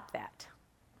need to stop that.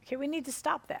 Okay, we need to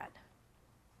stop that.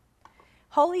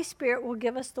 Holy Spirit will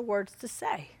give us the words to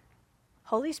say.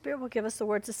 Holy Spirit will give us the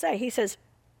words to say. He says,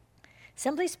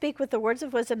 simply speak with the words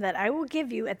of wisdom that I will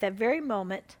give you at that very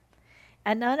moment,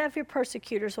 and none of your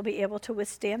persecutors will be able to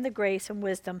withstand the grace and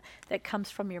wisdom that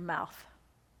comes from your mouth.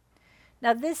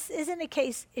 Now, this isn't a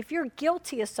case, if you're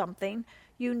guilty of something,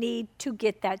 you need to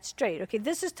get that straight. Okay,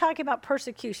 this is talking about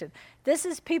persecution. This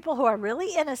is people who are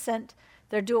really innocent.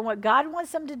 They're doing what God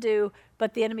wants them to do,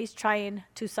 but the enemy's trying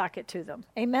to sock it to them.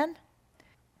 Amen?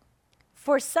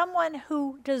 For someone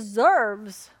who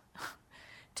deserves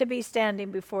to be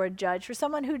standing before a judge, for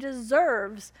someone who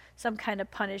deserves some kind of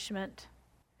punishment,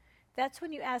 that's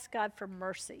when you ask God for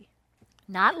mercy.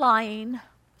 Not lying,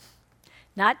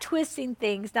 not twisting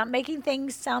things, not making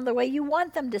things sound the way you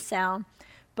want them to sound,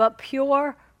 but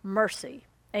pure mercy.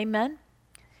 Amen?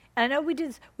 And I know we do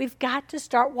this. We've got to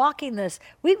start walking this.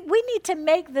 We need to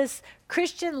make this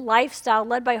Christian lifestyle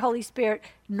led by Holy Spirit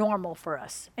normal for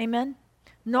us. Amen?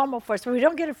 Normal for us. But we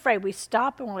don't get afraid. We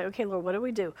stop and we're like, okay, Lord, what do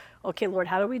we do? Okay, Lord,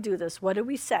 how do we do this? What do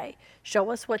we say? Show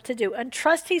us what to do. And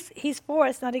trust he's for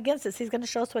us, not against us. He's going to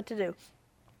show us what to do.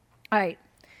 All right.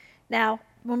 Now,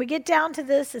 when we get down to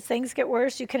this, as things get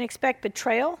worse, you can expect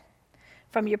betrayal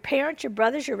from your parents, your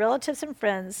brothers, your relatives, and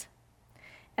friends.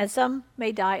 And some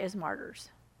may die as martyrs.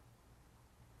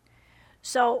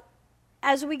 So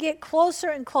as we get closer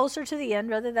and closer to the end,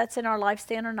 whether that's in our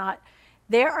lifespan or not,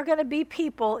 there are going to be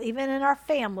people, even in our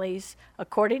families,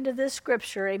 according to this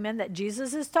scripture, amen, that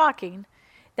Jesus is talking,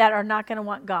 that are not going to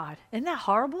want God. Isn't that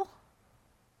horrible?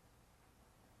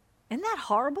 Isn't that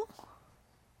horrible?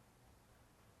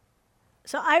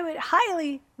 So I would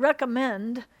highly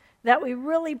recommend that we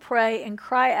really pray and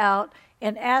cry out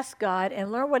and ask God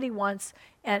and learn what he wants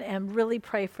and really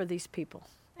pray for these people.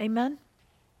 Amen?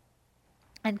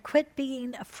 And quit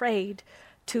being afraid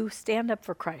to stand up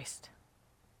for Christ.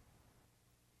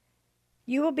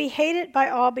 You will be hated by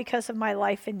all because of my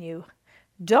life in you.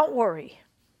 Don't worry.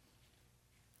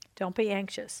 Don't be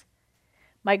anxious.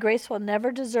 My grace will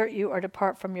never desert you or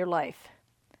depart from your life.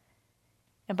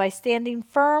 And by standing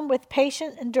firm with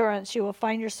patient endurance, you will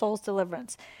find your soul's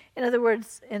deliverance. In other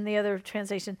words, in the other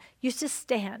translation, you just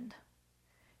stand.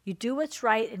 You do what's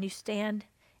right and you stand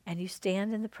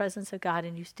in the presence of God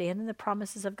and you stand in the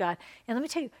promises of God. And let me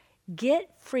tell you, get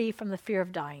free from the fear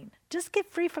of dying. Just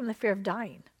get free from the fear of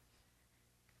dying.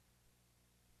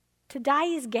 To die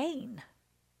is gain.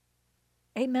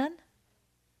 Amen?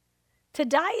 To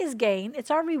die is gain. It's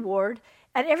our reward.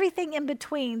 And everything in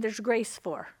between, there's grace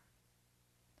for.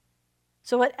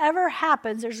 So whatever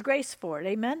happens, there's grace for it.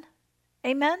 Amen?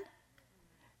 Amen?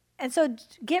 And so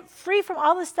get free from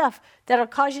all the stuff that'll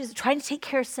cause you trying to take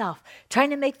care of self, trying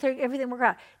to make everything work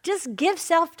out. Just give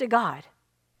self to God.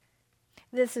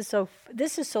 This is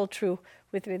so true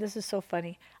with me. This is so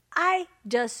funny. I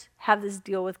just have this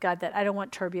deal with God that I don't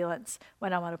want turbulence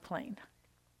when I'm on a plane.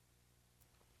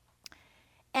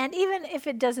 And even if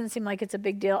it doesn't seem like it's a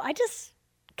big deal, I just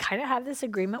kind of have this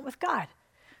agreement with God.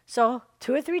 So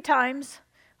 2 or 3 times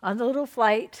on the little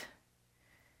flight,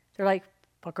 they're like,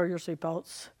 buckle your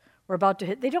seatbelts. We're about to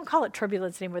hit. They don't call it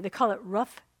turbulence anymore. They call it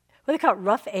rough. What do they call it?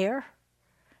 Rough air?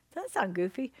 Doesn't that sound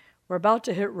goofy? we're about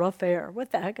to hit rough air.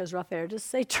 What the heck is rough air? Just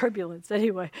say turbulence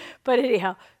anyway. But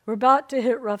anyhow, we're about to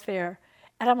hit rough air.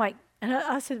 And I'm like, and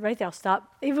I said right there, I'll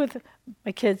stop. Even with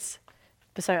my kids,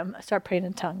 I start praying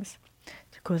in tongues.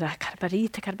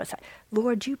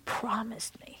 Lord, you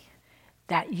promised me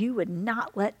that you would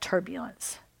not let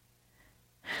turbulence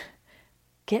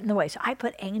get in the way. So I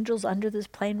put angels under this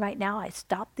plane right now. I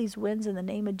stop these winds in the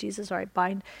name of Jesus, or I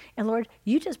bind. And Lord,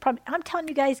 you just promised. I'm telling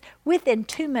you guys, within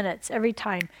 2 minutes, every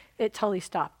time, it totally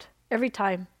stopped. Every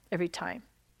time.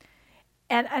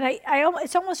 And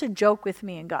it's almost a joke with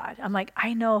me and God. I'm like,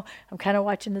 I know, I'm kind of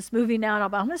watching this movie now, and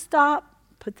I'm going to stop,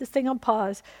 put this thing on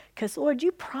pause, because Lord,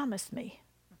 you promised me.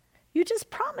 You just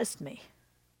promised me.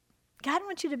 God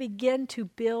wants you to begin to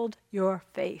build your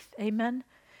faith. Amen?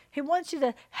 He wants you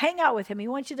to hang out with him. He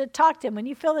wants you to talk to him. When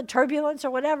you feel the turbulence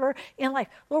or whatever in life,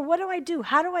 Lord, what do I do?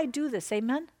 How do I do this?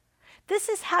 Amen? This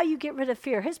is how you get rid of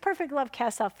fear. His perfect love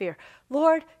casts out fear.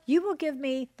 Lord, you will give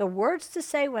me the words to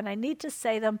say when I need to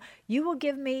say them. You will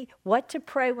give me what to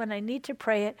pray when I need to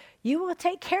pray it. You will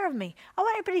take care of me. I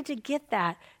want everybody to get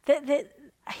that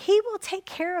he will take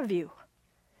care of you.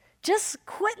 Just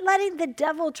quit letting the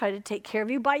devil try to take care of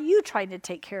you by you trying to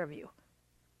take care of you.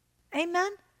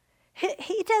 Amen?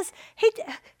 He does. Who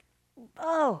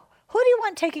do you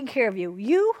want taking care of you?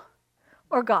 You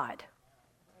or God?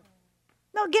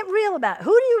 No, get real about it.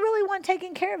 Who do you really want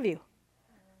taking care of you?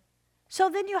 So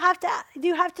then you have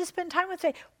to spend time with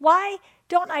me. Why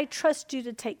don't I trust you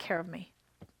to take care of me?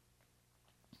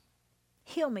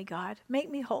 Heal me, God. Make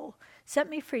me whole. Set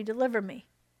me free. Deliver me.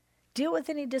 Deal with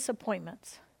any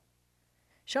disappointments.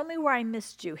 Show me where I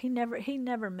missed you. He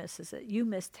never misses it. You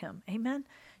missed him. Amen?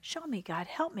 Show me, God.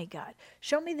 Help me, God.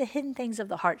 Show me the hidden things of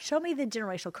the heart. Show me the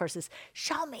generational curses.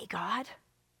 Show me, God.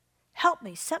 Help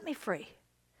me. Set me free.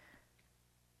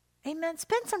 Amen?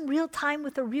 Spend some real time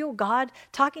with a real God,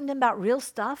 talking to him about real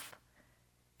stuff.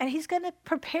 And he's going to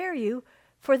prepare you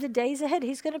for the days ahead.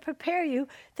 He's going to prepare you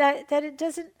that it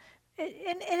doesn't, and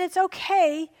it's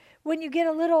okay when you get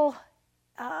a little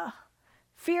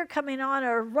fear coming on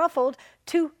or ruffled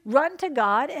to run to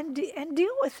God and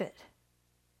deal with it.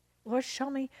 Lord, show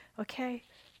me, okay,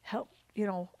 help,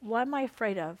 what am I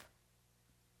afraid of?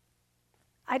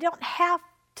 I don't have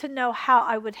to know how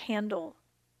I would handle.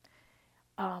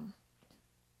 I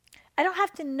don't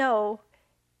have to know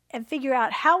and figure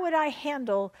out how would I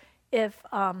handle if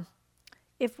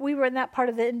we were in that part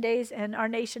of the end days and our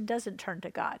nation doesn't turn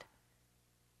to God.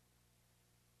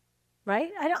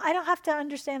 Right? I don't have to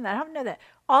understand that. I don't know that.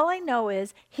 All I know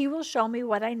is he will show me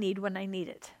what I need when I need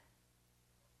it.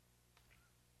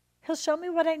 He'll show me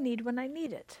what I need when I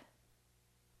need it.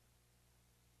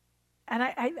 And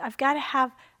I've got to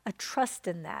have a trust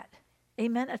in that.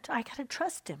 Amen? I got to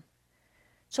trust him.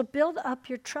 So build up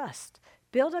your trust.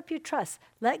 Build up your trust.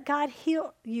 Let God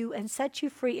heal you and set you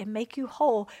free and make you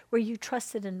whole where you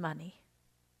trusted in money.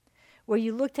 Where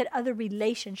you looked at other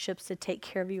relationships to take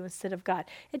care of you instead of God.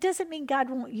 It doesn't mean God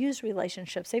won't use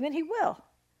relationships. Amen, he will.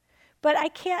 But I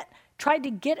can't try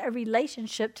to get a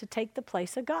relationship to take the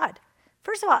place of God.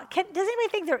 First of all, does anybody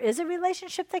think there is a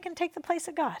relationship that can take the place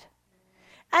of God?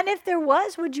 And if there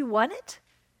was, would you want it?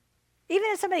 Even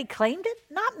if somebody claimed it?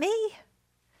 Not me.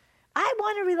 I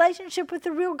want a relationship with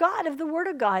the real God of the Word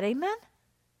of God. Amen?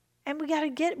 And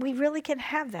we really can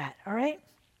have that, all right?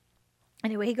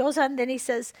 Anyway, he goes on, then he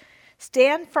says,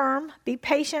 stand firm, be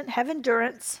patient, have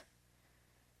endurance.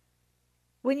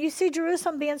 When you see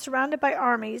Jerusalem being surrounded by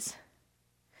armies,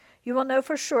 you will know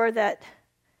for sure that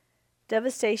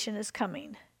devastation is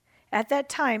coming. At that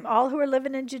time, all who are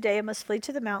living in Judea must flee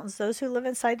to the mountains. Those who live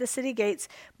inside the city gates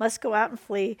must go out and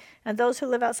flee, and those who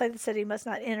live outside the city must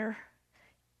not enter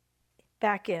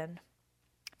back in.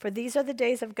 For these are the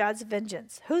days of God's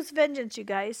vengeance. Whose vengeance, you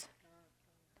guys?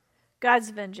 God's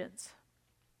vengeance.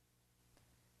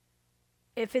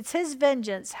 If it's his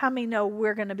vengeance, how many know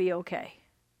we're going to be okay?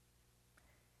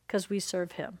 Because we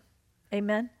serve him.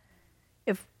 Amen?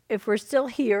 If we're still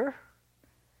here,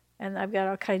 and I've got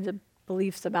all kinds of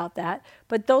beliefs about that,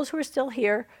 but those who are still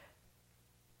here,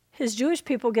 his Jewish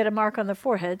people get a mark on their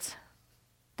foreheads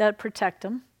that protect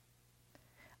them.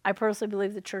 I personally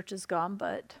believe the church is gone,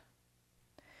 but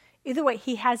either way,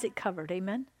 he has it covered.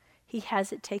 Amen? He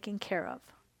has it taken care of.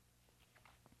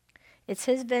 It's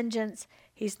his vengeance.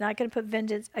 He's not going to put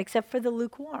vengeance except for the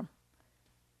lukewarm.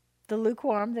 The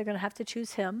lukewarm, they're going to have to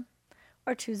choose him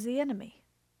or choose the enemy.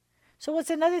 So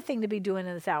what's another thing to be doing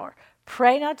in this hour?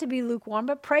 Pray not to be lukewarm,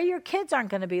 but pray your kids aren't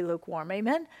going to be lukewarm.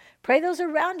 Amen? Pray those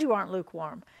around you aren't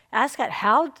lukewarm. Ask God,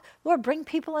 how, Lord, bring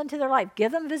people into their life.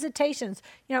 Give them visitations.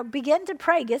 Begin to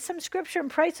pray. Get some scripture and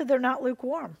pray so they're not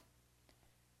lukewarm.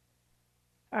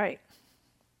 All right.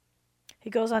 He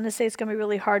goes on to say it's going to be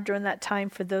really hard during that time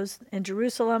for those in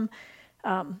Jerusalem,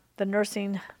 the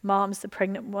nursing moms, the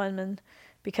pregnant women,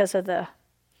 because of the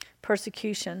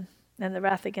persecution and the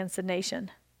wrath against the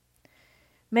nation.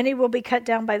 Many will be cut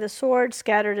down by the sword,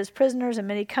 scattered as prisoners in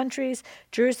many countries.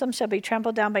 Jerusalem shall be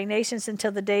trampled down by nations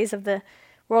until the days of the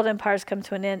world empires come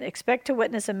to an end. Expect to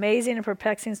witness amazing and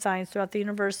perplexing signs throughout the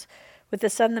universe. With the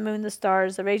sun, the moon, the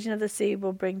stars, the raging of the sea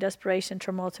will bring desperation,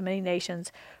 turmoil to many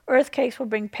nations. Earthquakes will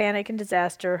bring panic and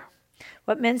disaster.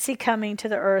 What men see coming to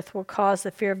the earth will cause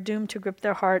the fear of doom to grip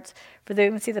their hearts, for they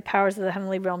will see the powers of the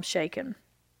heavenly realm shaken.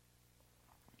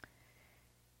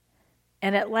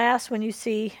 And at last, when you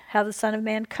see how the Son of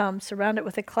Man comes, surrounded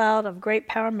with a cloud of great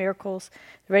power and miracles,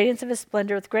 the radiance of his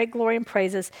splendor, with great glory and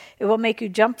praises, it will make you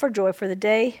jump for joy, for the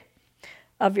day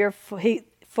of your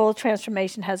full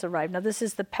transformation has arrived. Now, this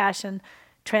is the Passion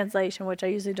Translation, which I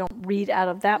usually don't read out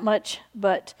of that much,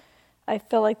 but I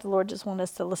feel like the Lord just wants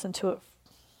us to listen to it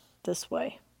this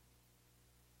way.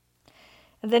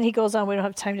 And then he goes on, we don't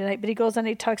have time tonight, but he goes on,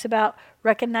 he talks about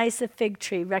recognize the fig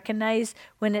tree, recognize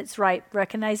when it's ripe,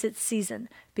 recognize its season.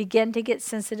 Begin to get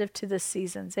sensitive to the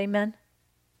seasons. Amen?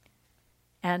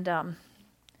 And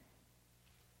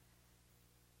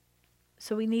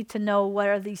so we need to know, what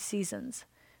are these seasons?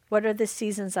 What are the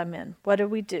seasons I'm in? What do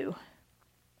we do?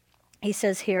 He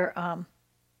says here,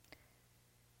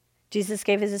 Jesus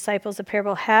gave his disciples a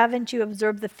parable. Haven't you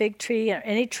observed the fig tree or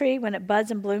any tree? When it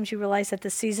buds and blooms, you realize that the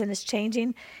season is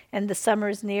changing and the summer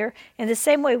is near. In the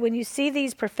same way, when you see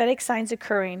these prophetic signs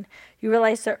occurring, you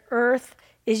realize the earth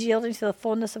is yielding to the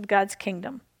fullness of God's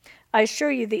kingdom. I assure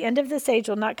you, the end of this age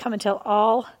will not come until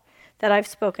all that I've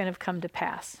spoken have come to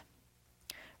pass.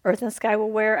 Earth and sky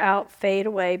will wear out, fade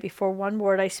away, before one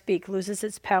word I speak loses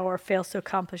its power or fails to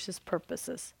accomplish its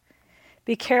purposes.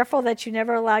 Be careful that you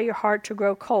never allow your heart to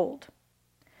grow cold.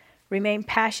 Remain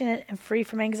passionate and free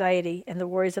from anxiety and the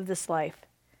worries of this life.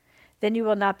 Then you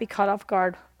will not be caught off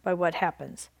guard by what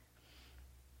happens.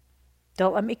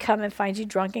 Don't let me come and find you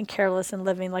drunk and careless and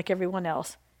living like everyone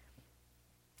else.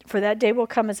 For that day will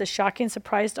come as a shocking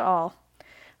surprise to all,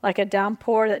 like a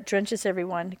downpour that drenches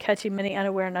everyone, catching many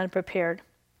unaware and unprepared.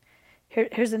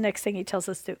 Here's the next thing he tells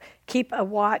us to do. Keep a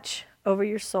watch over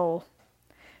your soul.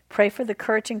 Pray for the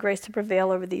courage and grace to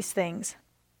prevail over these things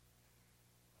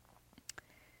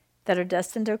that are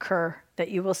destined to occur, that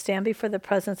you will stand before the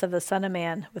presence of the Son of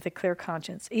Man with a clear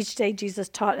conscience. Each day Jesus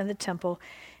taught in the temple,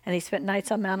 and he spent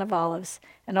nights on Mount of Olives,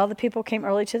 and all the people came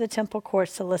early to the temple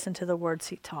courts to listen to the words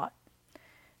he taught.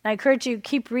 And I encourage you,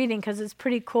 keep reading, because it's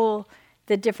pretty cool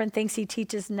the different things he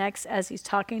teaches next as he's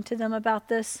talking to them about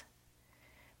this.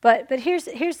 But here's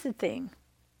the thing.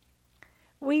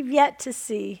 We've yet to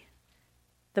see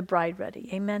the bride ready.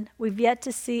 Amen. We've yet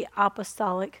to see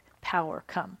apostolic power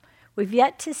come. We've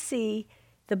yet to see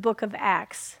the book of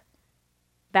Acts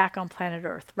back on planet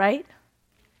Earth, right?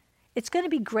 It's going to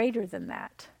be greater than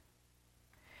that.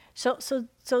 So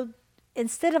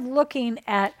instead of looking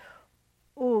at,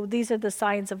 oh, these are the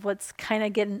signs of what's kind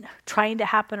of trying to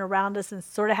happen around us and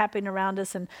sort of happening around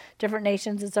us in different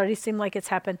nations, it's already seemed like it's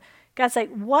happened. God's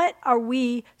like, what are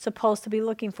we supposed to be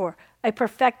looking for? A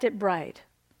perfected bride.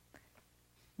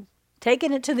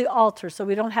 Taking it to the altar so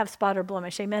we don't have spot or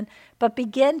blemish, amen? But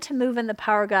begin to move in the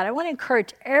power of God. I want to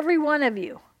encourage every one of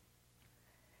you,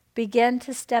 begin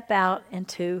to step out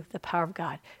into the power of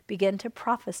God. Begin to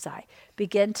prophesy.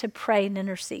 Begin to pray and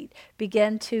intercede.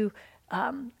 Begin to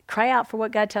cry out for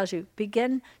what God tells you.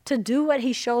 Begin to do what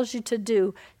he shows you to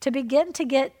do, to begin to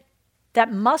get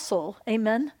that muscle,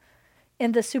 amen,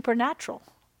 in the supernatural.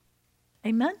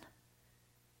 Amen?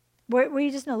 Where you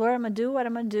just know, Lord, I'm going to do what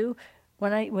I'm going to do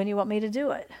when you want me to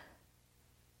do it.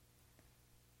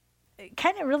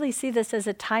 Kind of really see this as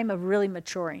a time of really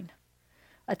maturing.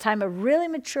 A time of really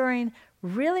maturing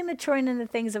in the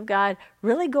things of God,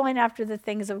 really going after the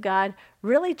things of God,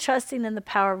 really trusting in the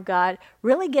power of God,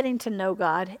 really getting to know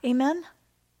God. Amen?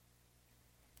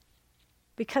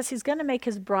 Because he's going to make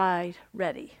his bride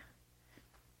ready.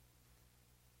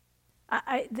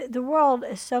 The world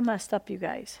is so messed up, you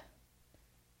guys.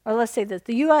 Or let's say this,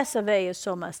 the US of A is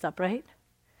so messed up, right?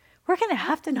 We're going to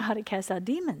have to know how to cast out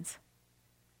demons.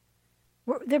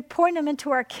 They're pouring them into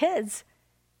our kids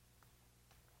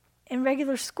in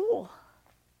regular school.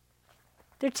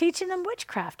 They're teaching them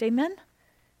witchcraft, amen?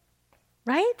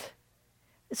 Right?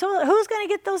 So who's going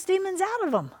to get those demons out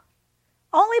of them?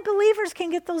 Only believers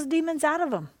can get those demons out of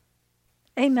them.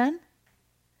 Amen?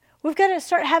 We've got to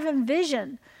start having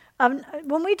vision.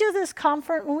 When we do this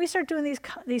conference, when we start doing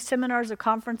these seminars or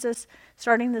conferences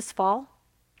starting this fall,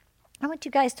 I want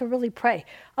you guys to really pray.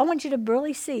 I want you to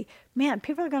really see, man,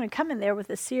 people are going to come in there with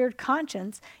a seared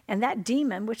conscience, and that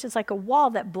demon, which is like a wall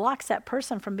that blocks that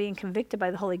person from being convicted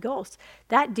by the Holy Ghost,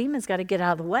 that demon's got to get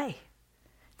out of the way.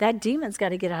 That demon's got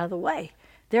to get out of the way.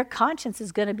 Their conscience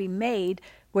is going to be made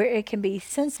where it can be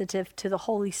sensitive to the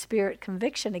Holy Spirit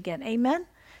conviction again. Amen?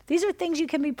 These are things you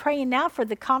can be praying now for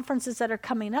the conferences that are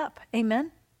coming up.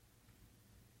 Amen?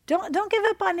 Don't give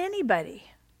up on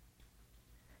anybody.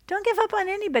 Don't give up on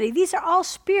anybody. These are all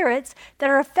spirits that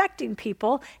are affecting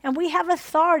people, and we have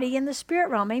authority in the spirit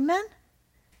realm. Amen?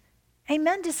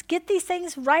 Amen? Just get these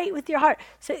things right with your heart.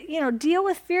 So, deal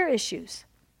with fear issues.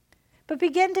 But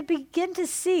begin to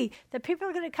see that people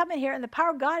are going to come in here and the power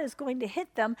of God is going to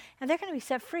hit them and they're going to be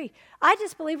set free. I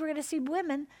just believe we're going to see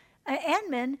women and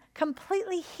men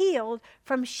completely healed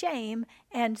from shame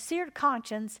and seared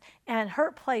conscience and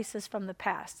hurt places from the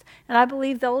past. And I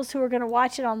believe those who are going to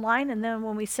watch it online and then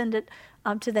when we send it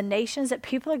to the nations, that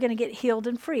people are going to get healed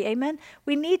and free. Amen?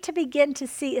 We need to begin to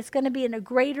see it's going to be in a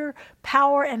greater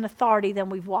power and authority than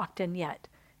we've walked in yet.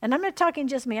 And I'm not talking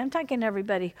just me. I'm talking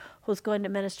everybody who's going to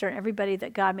minister and everybody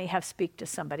that God may have speak to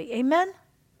somebody. Amen?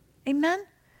 Amen?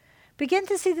 Begin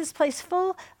to see this place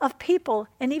full of people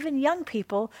and even young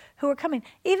people who are coming.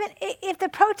 Even if the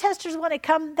protesters want to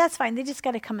come, that's fine. They just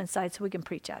got to come inside so we can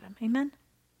preach at them. Amen?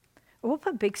 Or we'll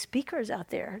put big speakers out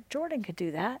there. Jordan could do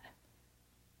that.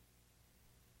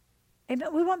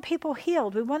 Amen? We want people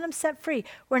healed. We want them set free.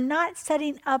 We're not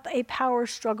setting up a power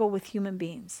struggle with human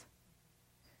beings.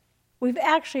 We've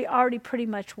actually already pretty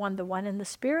much won the one in the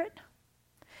spirit.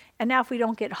 And now if we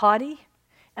don't get haughty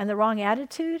and the wrong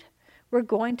attitude, we're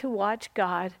going to watch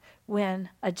God win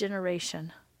a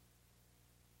generation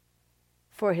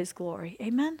for his glory.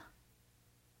 Amen?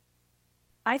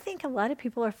 I think a lot of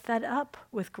people are fed up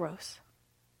with gross.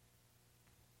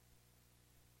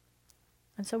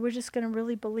 And so we're just going to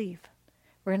really believe.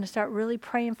 We're going to start really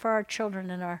praying for our children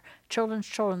and our children's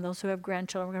children, those who have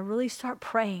grandchildren. We're going to really start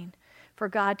praying for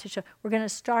God to show. We're going to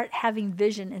start having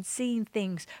vision and seeing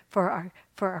things for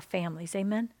our families.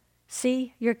 Amen?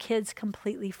 See your kids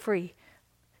completely free,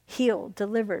 healed,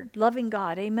 delivered, loving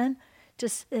God. Amen?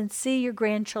 And see your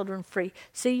grandchildren free.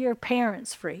 See your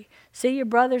parents free. See your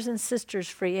brothers and sisters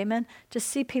free. Amen? Just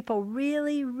see people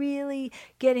really, really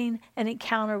getting an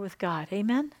encounter with God.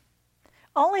 Amen?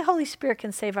 Only Holy Spirit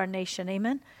can save our nation.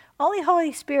 Amen? Only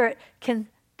Holy Spirit can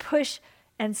push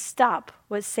and stop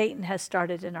what Satan has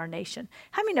started in our nation.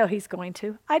 How many know he's going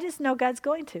to? I just know God's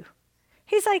going to.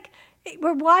 He's like,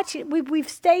 we're watching, we've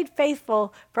stayed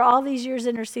faithful for all these years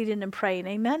interceding and praying,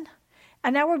 amen?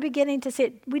 And now we're beginning to see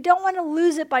it. We don't want to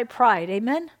lose it by pride,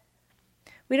 amen?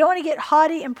 We don't want to get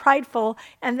haughty and prideful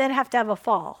and then have to have a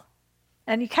fall.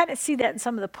 And you kind of see that in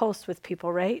some of the posts with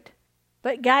people, right?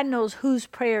 But God knows whose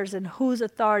prayers and whose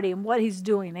authority and what he's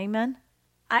doing, amen?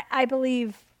 I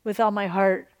believe with all my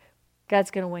heart God's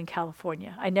going to win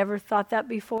California. I never thought that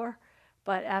before,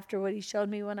 but after what he showed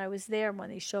me when I was there, and when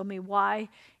he showed me why,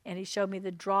 and he showed me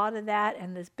the draw to that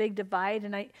and this big divide,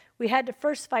 and we had to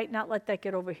first fight, not let that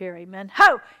get over here, amen?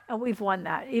 Ho! And we've won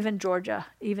that. Even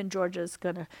Georgia's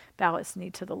going to bow its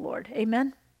knee to the Lord,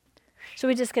 amen? So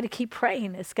we just got to keep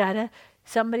praying.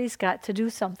 Somebody's got to do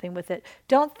something with it.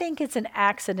 Don't think it's an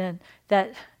accident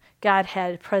that God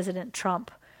had President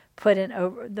Trump put in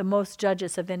over the most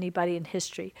judges of anybody in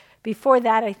history. Before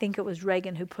that, I think it was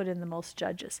Reagan who put in the most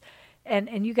judges.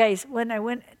 And you guys, when I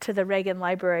went to the Reagan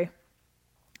Library,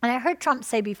 and I heard Trump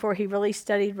say before he really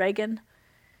studied Reagan,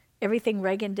 everything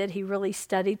Reagan did, he really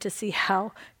studied to see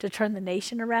how to turn the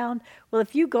nation around. Well,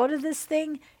 if you go to this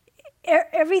thing,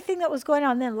 everything that was going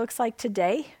on then looks like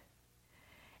today,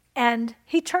 and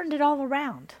he turned it all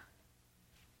around.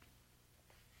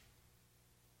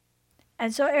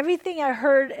 And so everything I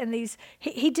heard in these,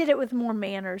 he did it with more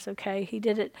manners, okay? He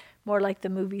did it more like the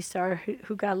movie star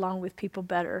who got along with people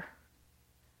better.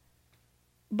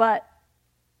 But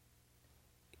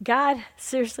God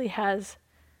seriously has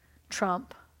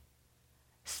Trump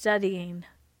studying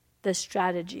the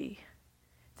strategy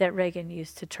that Reagan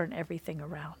used to turn everything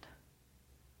around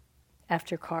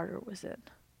after Carter was in.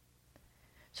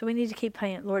 So we need to keep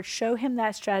praying, Lord, show him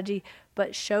that strategy,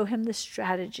 but show him the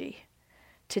strategy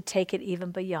to take it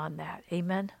even beyond that.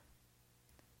 Amen?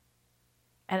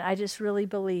 And I just really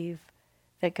believe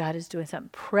that God is doing something.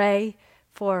 Pray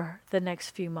for the next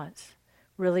few months.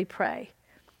 Really pray.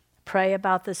 Pray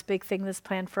about this big thing that's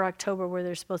planned for October where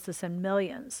they're supposed to send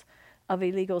millions of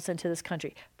illegals into this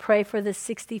country. Pray for the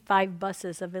 65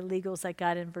 buses of illegals that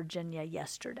got in Virginia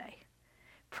yesterday.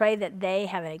 Pray that they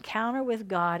have an encounter with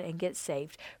God and get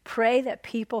saved. Pray that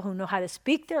people who know how to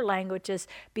speak their languages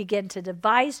begin to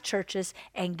devise churches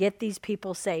and get these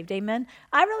people saved. Amen?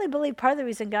 I really believe part of the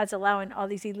reason God's allowing all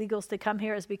these illegals to come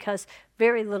here is because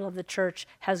very little of the church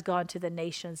has gone to the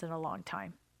nations in a long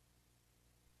time.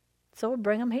 So we'll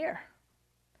bring them here.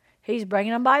 He's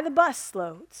bringing them by the bus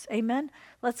loads. Amen?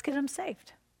 Let's get them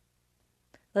saved.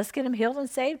 Let's get them healed and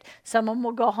saved. Some of them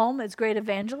will go home as great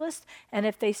evangelists. And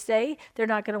if they stay, they're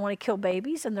not going to want to kill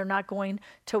babies, and they're not going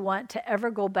to want to ever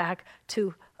go back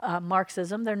to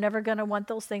Marxism. They're never going to want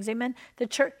those things. Amen. The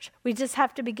church, we just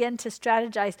have to begin to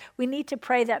strategize. We need to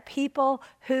pray that people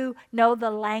who know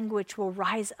the language will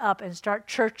rise up and start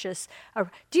churches.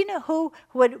 Do you know who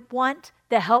would want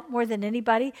the help more than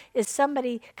anybody? Is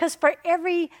somebody, because for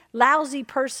every lousy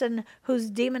person who's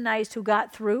demonized who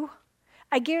got through,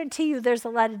 I guarantee you there's a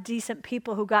lot of decent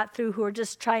people who got through who are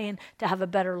just trying to have a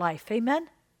better life. Amen?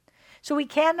 So we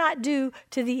cannot do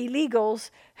to the illegals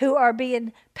who are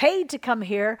being paid to come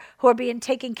here, who are being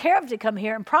taken care of to come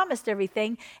here and promised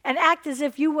everything, and act as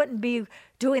if you wouldn't be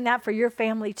doing that for your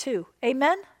family too.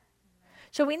 Amen?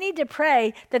 So we need to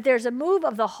pray that there's a move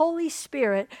of the Holy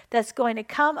Spirit that's going to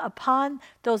come upon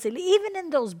those, even in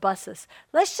those buses.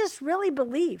 Let's just really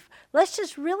believe. Let's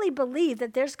just really believe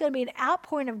that there's going to be an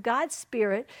outpouring of God's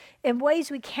Spirit in ways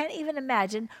we can't even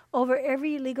imagine over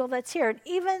every illegal that's here. And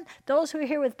even those who are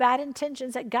here with bad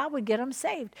intentions, that God would get them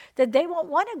saved, that they won't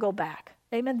want to go back.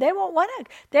 Amen. They won't want to.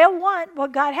 They'll want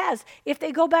what God has. If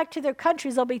they go back to their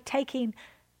countries, they'll be taking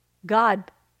God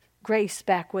grace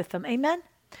back with them. Amen.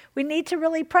 We need to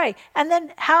really pray. And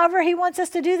then however he wants us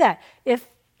to do that. If,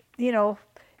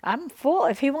 I'm full.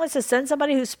 If he wants to send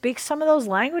somebody who speaks some of those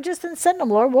languages, then send them,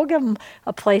 Lord. We'll give them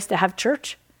a place to have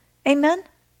church. Amen?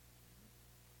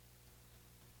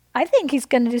 I think he's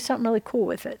going to do something really cool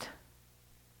with it.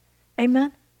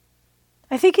 Amen?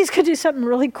 I think he's going to do something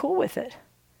really cool with it.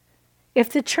 If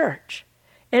the church.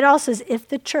 It all says, if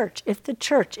the church, if the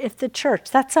church, if the church.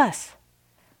 That's us.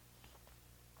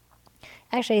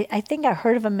 Actually, I think I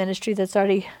heard of a ministry that's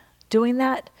already doing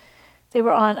that.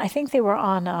 I think they were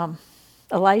on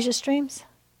Elijah Streams.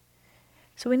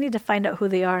 So we need to find out who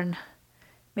they are and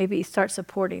maybe start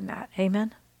supporting that.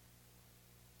 Amen?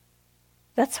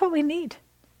 That's what we need.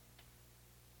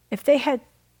 If the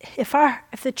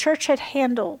church had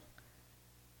handled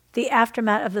the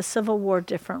aftermath of the Civil War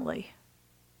differently,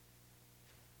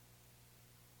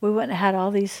 we wouldn't have had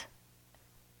all these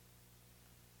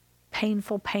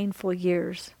painful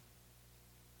years.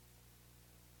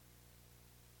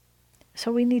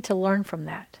 So we need to learn from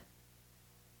that.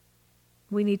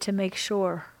 We need to make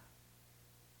sure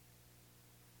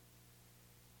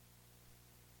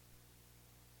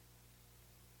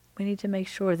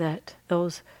that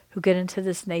those who get into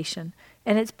this nation,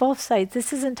 and it's both sides.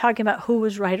 This isn't talking about who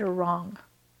was right or wrong.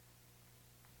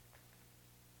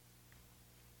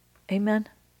 Amen?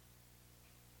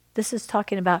 This is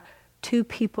talking about two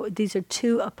people. These are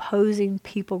two opposing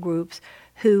people groups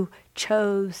who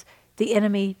the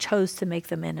enemy chose to make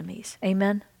them enemies.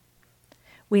 Amen?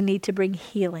 We need to bring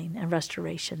healing and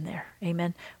restoration there.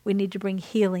 Amen? We need to bring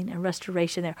healing and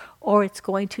restoration there, or it's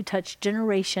going to touch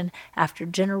generation after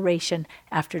generation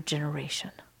after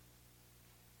generation.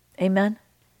 Amen?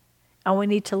 And we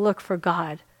need to look for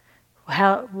God.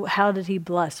 How did he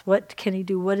bless? What can he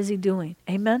do? What is he doing?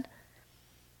 Amen?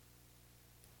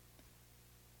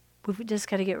 We've just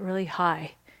got to get really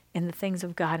high in the things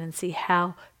of God and see,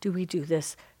 how do we do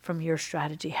this from your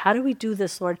strategy? How do we do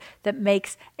this, Lord, that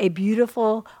makes a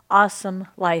beautiful, awesome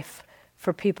life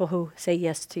for people who say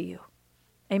yes to you?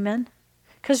 Amen?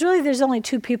 Because really there's only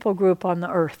two people group on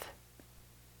the earth.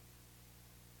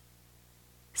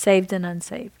 Saved and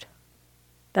unsaved.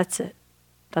 That's it.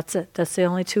 That's it. That's the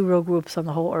only two real groups on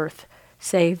the whole earth.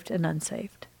 Saved and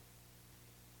unsaved.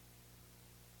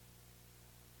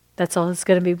 That's all it's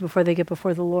going to be before they get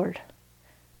before the Lord,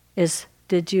 is,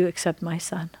 did you accept my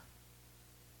son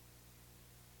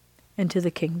into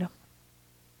the kingdom?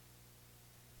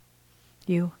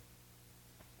 You?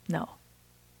 No.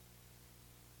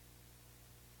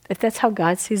 If that's how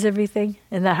God sees everything,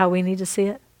 isn't that how we need to see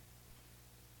it?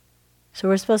 So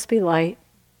we're supposed to be light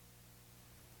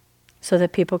so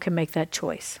that people can make that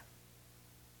choice.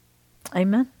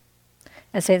 Amen?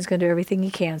 And Satan's going to do everything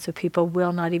he can so people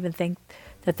will not even think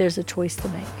that there's a choice to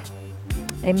make.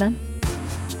 Amen?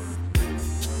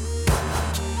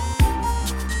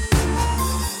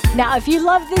 Now, if you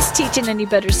love this teaching, and you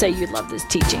better say you love this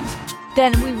teaching,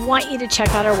 then we want you to check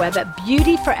out our web at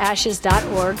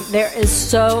beautyforashes.org. There is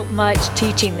so much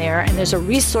teaching there, and there's a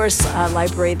resource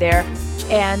library there.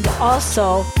 And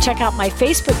also check out my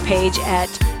Facebook page at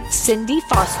Cindy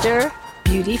Foster,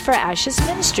 Beauty for Ashes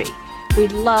Ministry.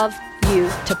 We'd love you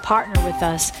to partner with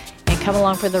us and come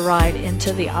along for the ride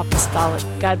into the apostolic.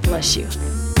 God bless you.